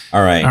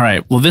 All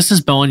right. Well, this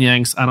is Bowen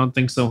Yang's I Don't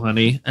Think So,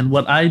 Honey. And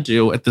what I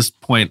do at this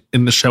point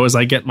in the show is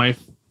I get my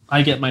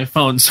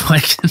phone so I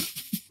can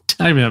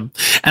time him.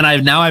 And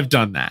I've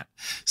done that.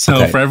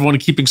 So for everyone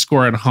keeping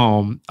score at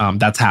home,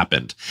 that's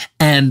happened.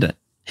 And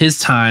his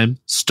time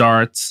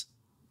starts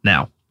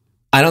now.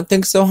 I don't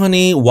think so,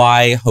 honey.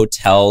 Why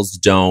hotels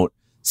don't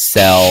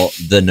sell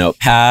the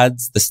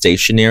notepads, the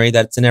stationery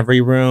that's in every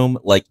room.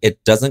 Like,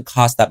 it doesn't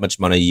cost that much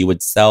money. You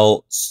would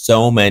sell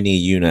so many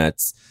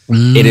units.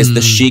 It is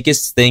the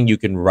chicest thing you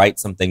can write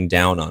something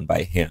down on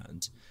by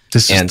hand.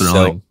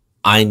 So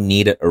I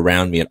need it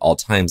around me at all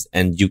times.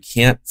 And you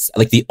can't,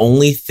 the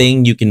only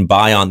thing you can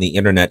buy on the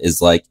internet is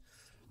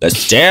the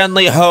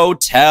Stanley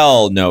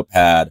Hotel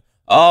notepad.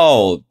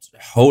 Oh,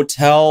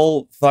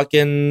 hotel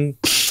fucking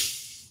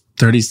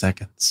 30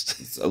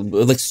 seconds.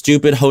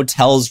 Stupid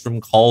hotels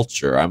from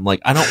Culture. I'm like,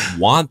 I don't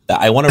want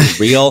that. I want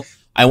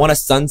a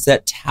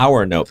Sunset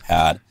Tower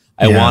notepad.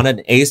 I want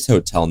an Ace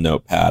Hotel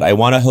notepad. I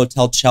want a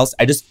Hotel Chelsea.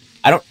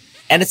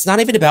 And it's not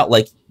even about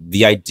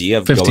the idea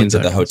of going to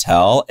the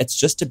hotel. It's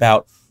just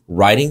about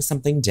writing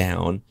something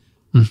down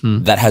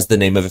that has the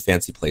name of a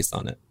fancy place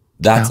on it.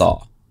 That's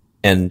all.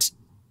 And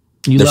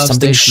there's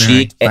something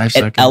chic.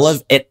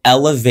 It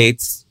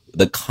elevates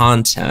the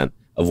content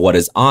of what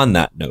is on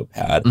that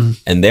notepad,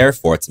 and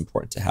therefore it's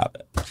important to have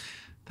it.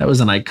 That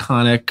was an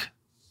iconic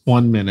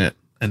 1 minute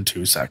and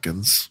 2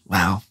 seconds.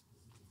 Wow.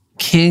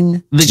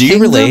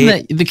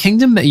 The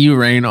kingdom that you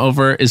reign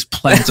over is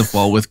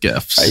plentiful with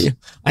gifts.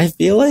 I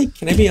feel like,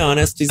 can I be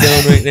honest,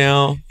 Zone, right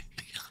now?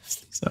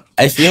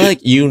 I feel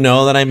like you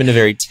know that I'm in a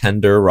very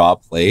tender, raw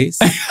place,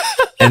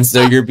 and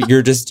so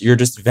you're just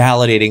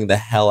validating the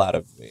hell out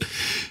of me.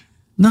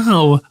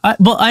 No,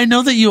 I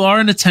know that you are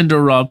in a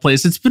tender, raw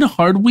place. It's been a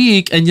hard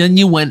week, and then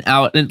you went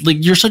out, and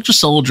you're such a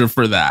soldier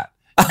for that.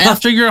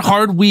 After your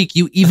hard week,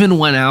 you even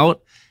went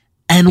out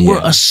and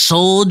were a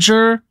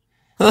soldier.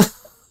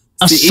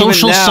 A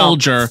social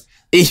soldier.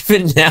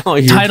 Even now,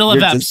 title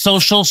of that,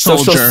 social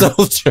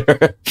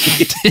soldier.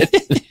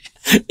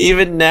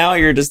 Even now,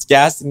 you're just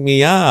gassing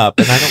me up,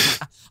 and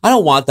I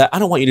don't want that. I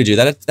don't want you to do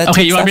that.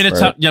 Okay, you want me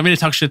to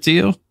talk shit to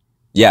you?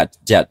 Yeah.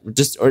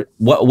 Just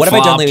what have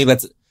I done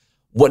lately?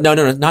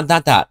 No,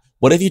 not that.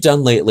 What have you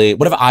done lately?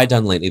 What have I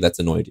done lately that's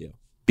annoyed you?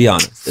 Be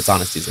honest. It's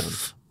honesty zone.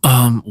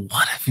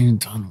 What have you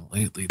done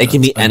lately? It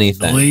can be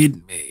anything.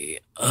 Annoyed me.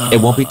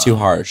 It won't be too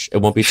harsh.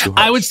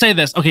 I would say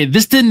this. Okay,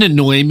 this didn't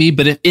annoy me,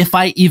 but if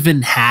I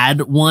even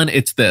had one,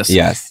 it's this.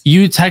 Yes.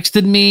 You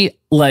texted me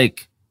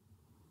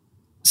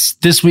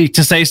this week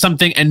to say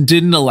something and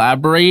didn't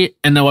elaborate.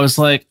 And I was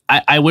like,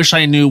 I wish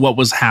I knew what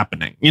was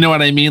happening. You know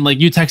what I mean?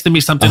 You texted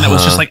me something that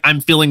was just I'm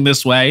feeling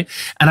this way.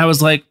 And I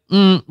was like,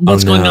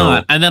 what's going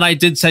on? And then I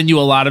did send you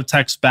a lot of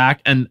texts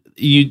back and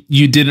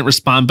you didn't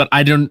respond, but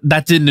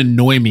that didn't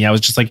annoy me. I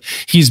was just like,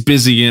 he's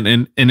busy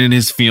and in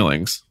his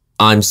feelings.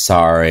 I'm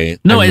sorry.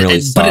 No, but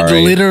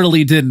it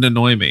literally didn't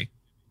annoy me.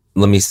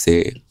 Let me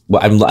see.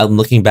 Well, I'm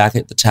looking back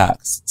at the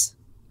texts.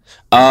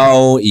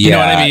 Oh, yeah. You know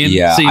what I mean?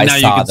 Yeah, See, I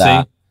saw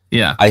that. See?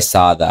 Yeah. I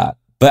saw that.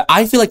 But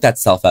I feel like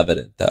that's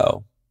self-evident,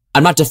 though.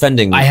 I'm not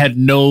defending. I had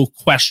no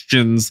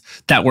questions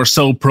that were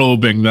so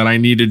probing that I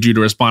needed you to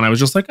respond. I was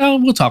just like,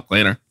 oh, we'll talk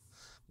later.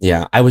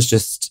 Yeah, I was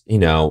just,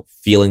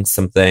 feeling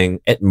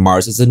something.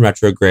 Mars is in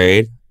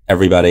retrograde,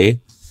 everybody.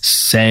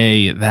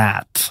 Say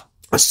that.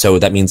 So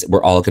that means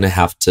we're all going to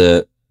have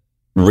to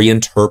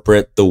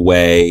reinterpret the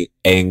way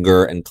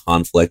anger and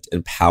conflict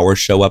and power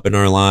show up in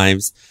our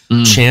lives.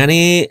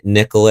 Chani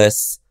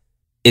Nicholas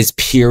is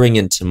peering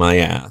into my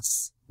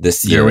ass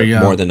this year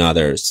more than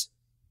others.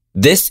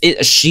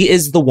 She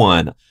is the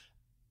one.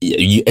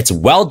 It's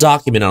well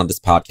documented on this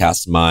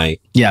podcast. My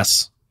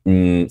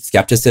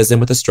skepticism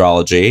with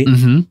astrology.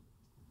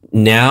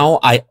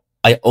 Now I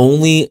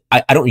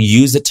don't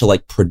use it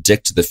to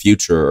predict the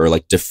future or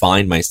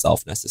define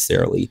myself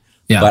necessarily.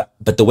 Yeah.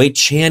 But the way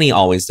Chani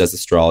always does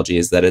astrology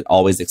is that it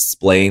always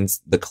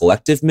explains the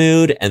collective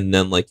mood and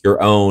then like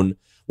your own,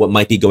 what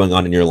might be going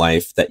on in your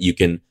life that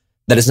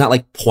is not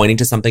like pointing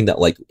to something that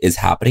like is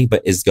happening,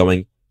 but is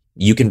going,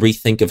 you can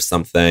rethink of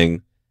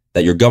something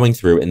that you're going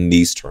through in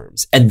these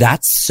terms. And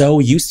that's so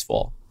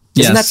useful.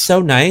 Isn't that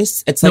so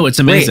nice? It's like, no, it's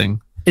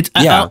amazing. Great.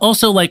 It's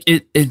also like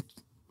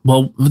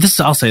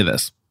I'll say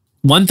this.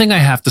 One thing I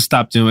have to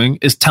stop doing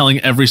is telling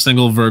every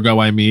single Virgo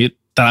I meet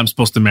that I'm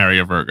supposed to marry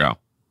a Virgo.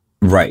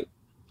 Right.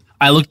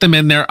 I look them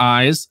in their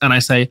eyes and I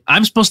say,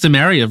 I'm supposed to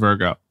marry a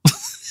Virgo.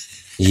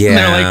 Yeah. And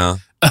they're like,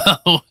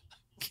 oh,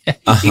 okay.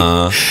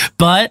 Uh-huh.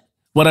 But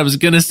what I was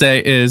going to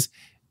say is,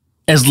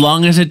 as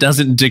long as it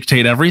doesn't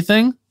dictate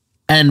everything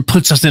and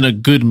puts us in a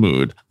good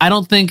mood, I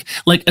don't think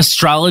like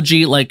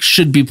astrology like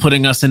should be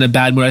putting us in a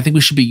bad mood. I think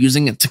we should be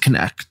using it to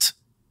connect.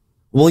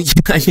 Well,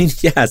 I mean,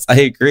 yes,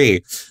 I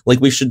agree. Like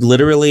we should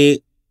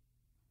literally,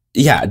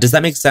 does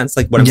that make sense?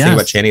 Like what I'm saying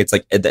about Chani, it's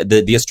like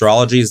the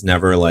astrology is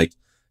never like,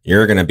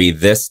 you're going to be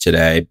this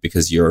today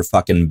because you're a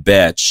fucking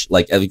bitch,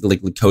 like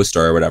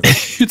co-star or whatever.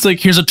 It's like,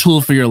 here's a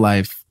tool for your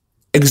life.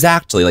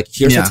 Exactly. Like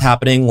here's what's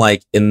happening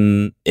like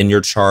in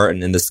your chart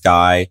and in the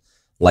sky.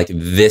 Like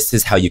this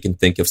is how you can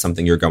think of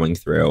something you're going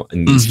through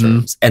in these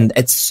terms. And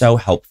it's so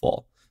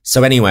helpful.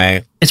 So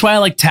anyway. It's why I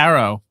like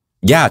tarot.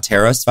 Yeah,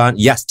 tarot's fun.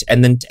 Yes.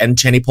 And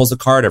Chani pulls a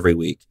card every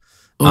week.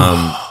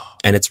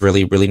 And it's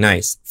really, really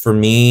nice. For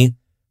me,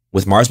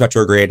 with Mars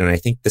retrograde, and I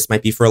think this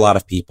might be for a lot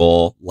of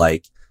people,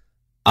 like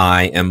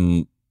I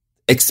am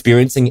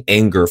experiencing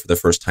anger for the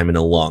first time in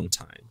a long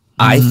time.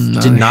 I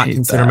did not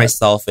consider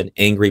myself an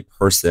angry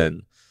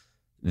person.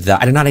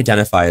 That I did not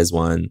identify as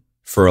one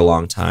for a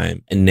long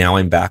time. And now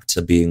I'm back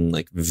to being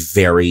like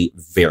very,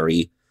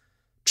 very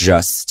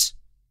just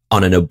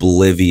on an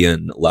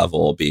oblivion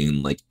level,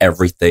 being like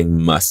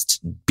everything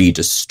must be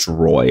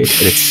destroyed.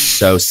 And it's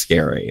so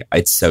scary.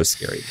 It's so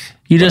scary.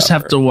 You just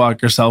have to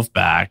walk yourself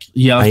back.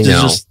 You have to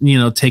just,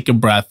 take a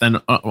breath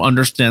and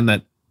understand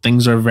that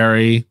things are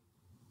very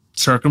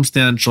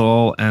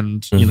circumstantial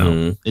and,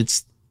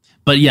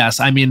 but yes,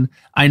 I mean,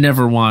 I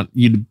never want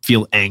you to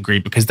feel angry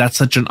because that's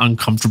such an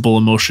uncomfortable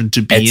emotion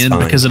to be in.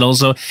 Fine. Because it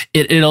also,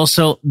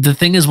 the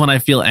thing is when I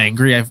feel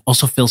angry, I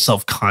also feel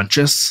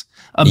self-conscious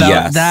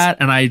about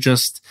that. And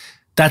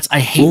I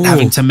hate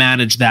having to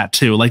manage that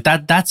too. Like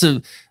that's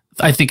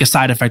I think a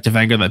side effect of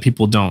anger that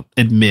people don't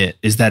admit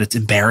is that it's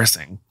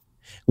embarrassing.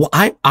 Well,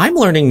 I'm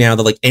learning now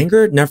that like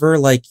anger never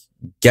like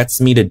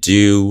gets me to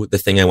do the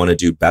thing I want to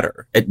do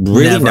better. It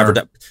really never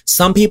does.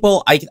 Some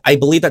people, I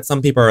believe that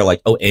some people are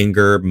like, oh,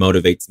 anger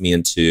motivates me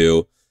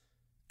into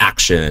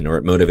action, or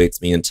it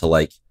motivates me into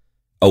like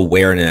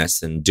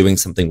awareness and doing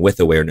something with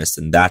awareness.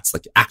 And that's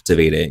like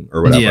activating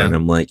or whatever. Yeah. And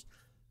I'm like,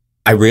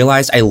 I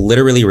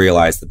literally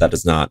realized that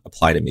does not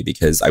apply to me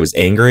because I was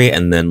angry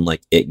and then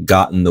like it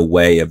got in the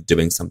way of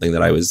doing something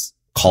that I was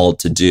called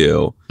to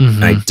do.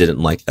 And I didn't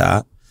like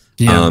that.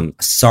 Yeah.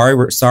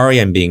 Sorry,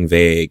 I'm being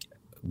vague,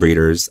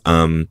 readers.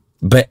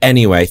 But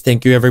anyway,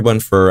 thank you everyone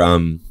for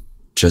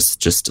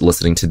just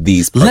listening to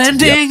these parts.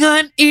 Lending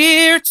an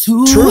ear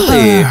to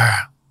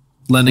her.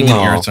 Lending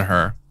an ear to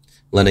her.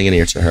 Lending an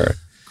ear to her.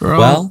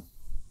 Girl,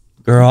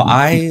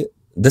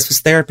 this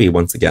was therapy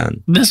once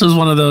again. This was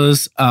one of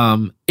those,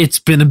 it's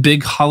been a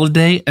big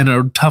holiday and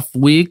a tough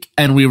week,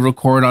 and we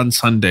record on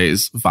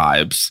Sundays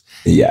vibes.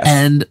 Yes.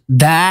 And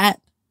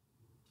that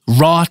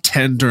raw,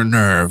 tender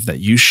nerve that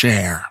you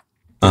share.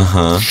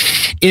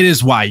 It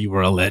is why you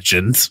were a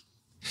legend.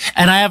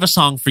 And I have a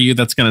song for you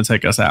that's going to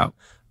take us out.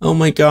 Oh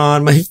my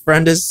God, my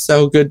friend is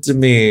so good to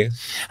me.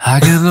 I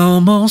can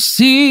almost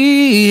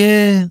see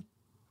it.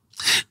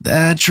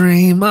 That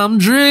dream I'm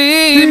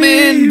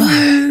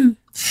dreaming.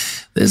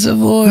 There's a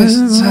voice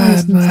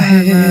inside my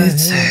head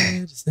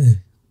saying,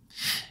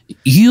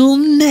 you'll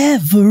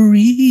never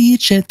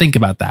reach it. Think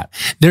about that.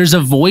 There's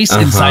a voice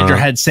inside your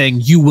head saying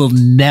you will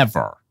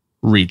never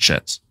reach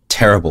it.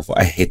 Terrible voice.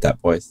 I hate that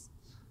voice.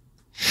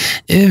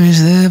 Every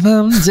step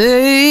I'm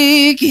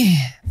taking,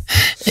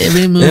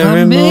 every move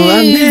I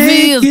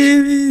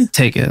make,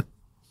 take it.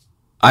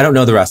 I don't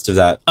know the rest of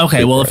that.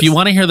 Okay, well, if you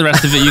want to hear the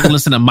rest of it, you can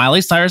listen to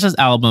Miley Cyrus's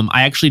album.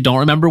 I actually don't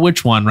remember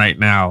which one right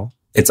now.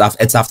 It's off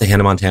the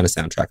Hannah Montana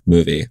soundtrack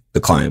movie,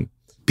 The Climb.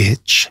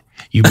 Bitch,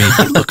 you made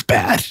me look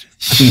bad.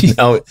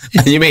 No,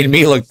 you made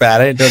me look bad.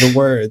 I didn't know the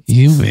words.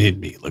 You made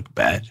me look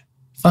bad.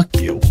 Fuck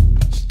you.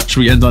 Should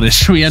we end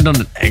on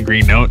an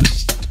angry note?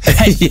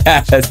 Hey,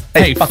 yes.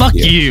 Hey, fuck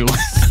you.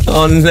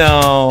 Oh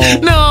no.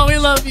 No, we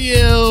love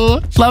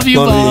you. Love you,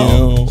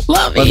 Bo.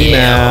 Love you.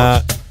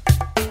 Matt.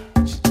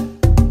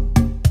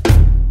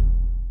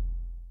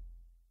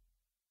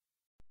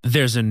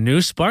 There's a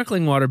new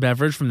sparkling water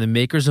beverage from the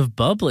makers of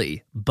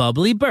Bubbly,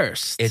 Bubbly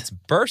Burst. It's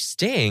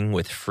bursting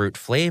with fruit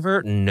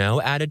flavor,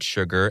 no added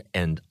sugar,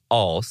 and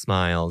all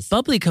smiles.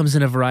 Bubbly comes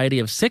in a variety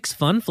of 6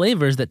 fun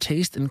flavors that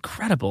taste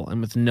incredible.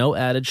 And with no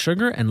added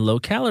sugar and low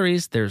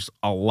calories, there's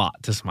a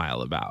lot to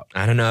smile about.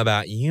 I don't know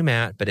about you,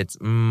 Matt, but it's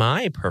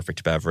my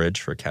perfect beverage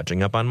for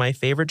catching up on my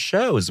favorite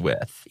shows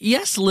with.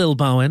 Yes, Lil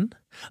Bowen.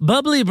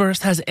 Bubbly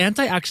Burst has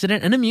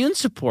antioxidant and immune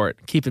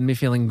support, keeping me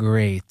feeling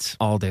great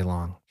all day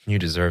long. You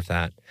deserve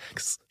that.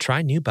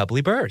 Try new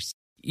Bubbly Burst.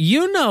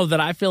 You know that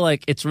I feel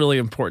like it's really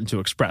important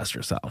to express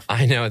yourself.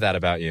 I know that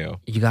about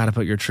you. You got to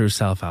put your true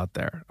self out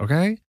there,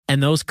 okay?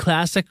 And those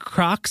classic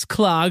Crocs,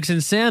 clogs,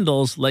 and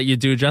sandals let you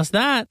do just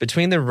that.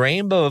 Between the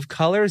rainbow of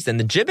colors and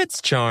the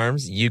Jibbitz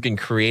charms, you can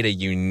create a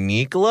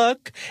unique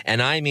look.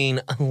 And I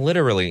mean,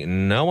 literally,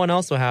 no one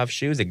else will have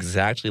shoes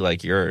exactly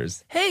like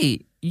yours.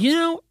 Hey, you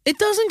know, it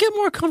doesn't get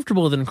more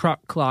comfortable than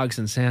Croc clogs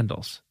and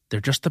sandals.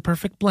 They're just the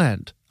perfect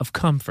blend of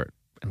comfort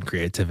and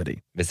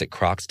creativity. Visit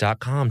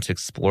Crocs.com to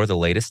explore the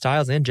latest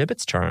styles and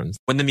Jibbitz charms.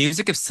 When the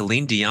music of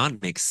Celine Dion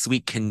makes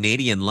sweet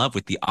Canadian love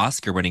with the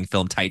Oscar-winning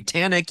film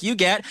Titanic, you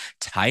get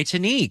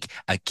Titanic,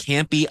 a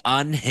campy,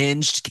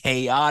 unhinged,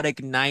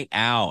 chaotic night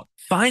out.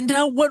 Find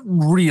out what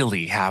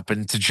really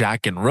happened to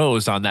Jack and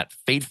Rose on that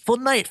fateful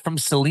night from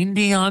Celine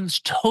Dion's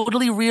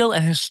totally real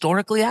and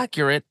historically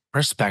accurate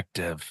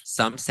perspective.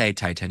 Some say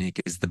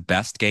Titanic is the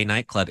best gay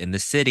nightclub in the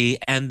city,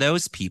 and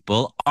those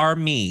people are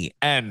me.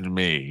 And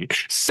me.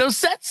 So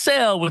set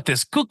sail with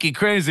this kooky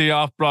crazy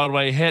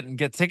off-Broadway hit and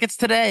get tickets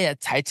today at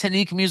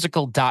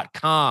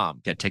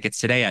TitanicMusical.com. Get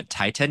tickets today at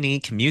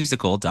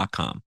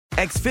TitanicMusical.com.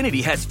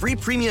 Xfinity has free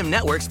premium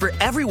networks for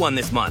everyone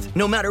this month,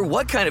 no matter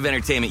what kind of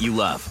entertainment you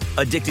love.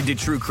 Addicted to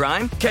true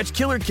crime? Catch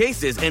killer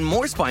cases and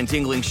more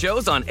spine-tingling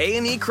shows on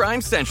A&E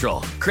Crime Central.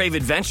 Crave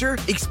adventure?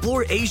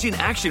 Explore Asian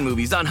action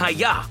movies on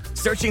Hi-Ya.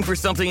 Searching for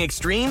something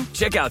extreme?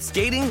 Check out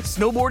skating,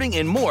 snowboarding,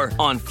 and more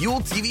on Fuel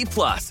TV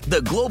Plus,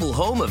 the global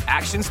home of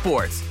action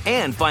sports.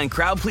 And find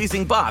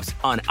crowd-pleasing bops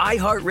on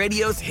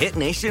iHeartRadio's Hit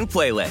Nation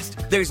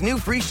playlist. There's new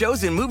free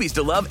shows and movies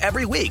to love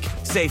every week.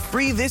 Say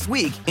free this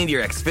week in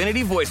your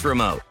Xfinity voice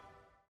remote.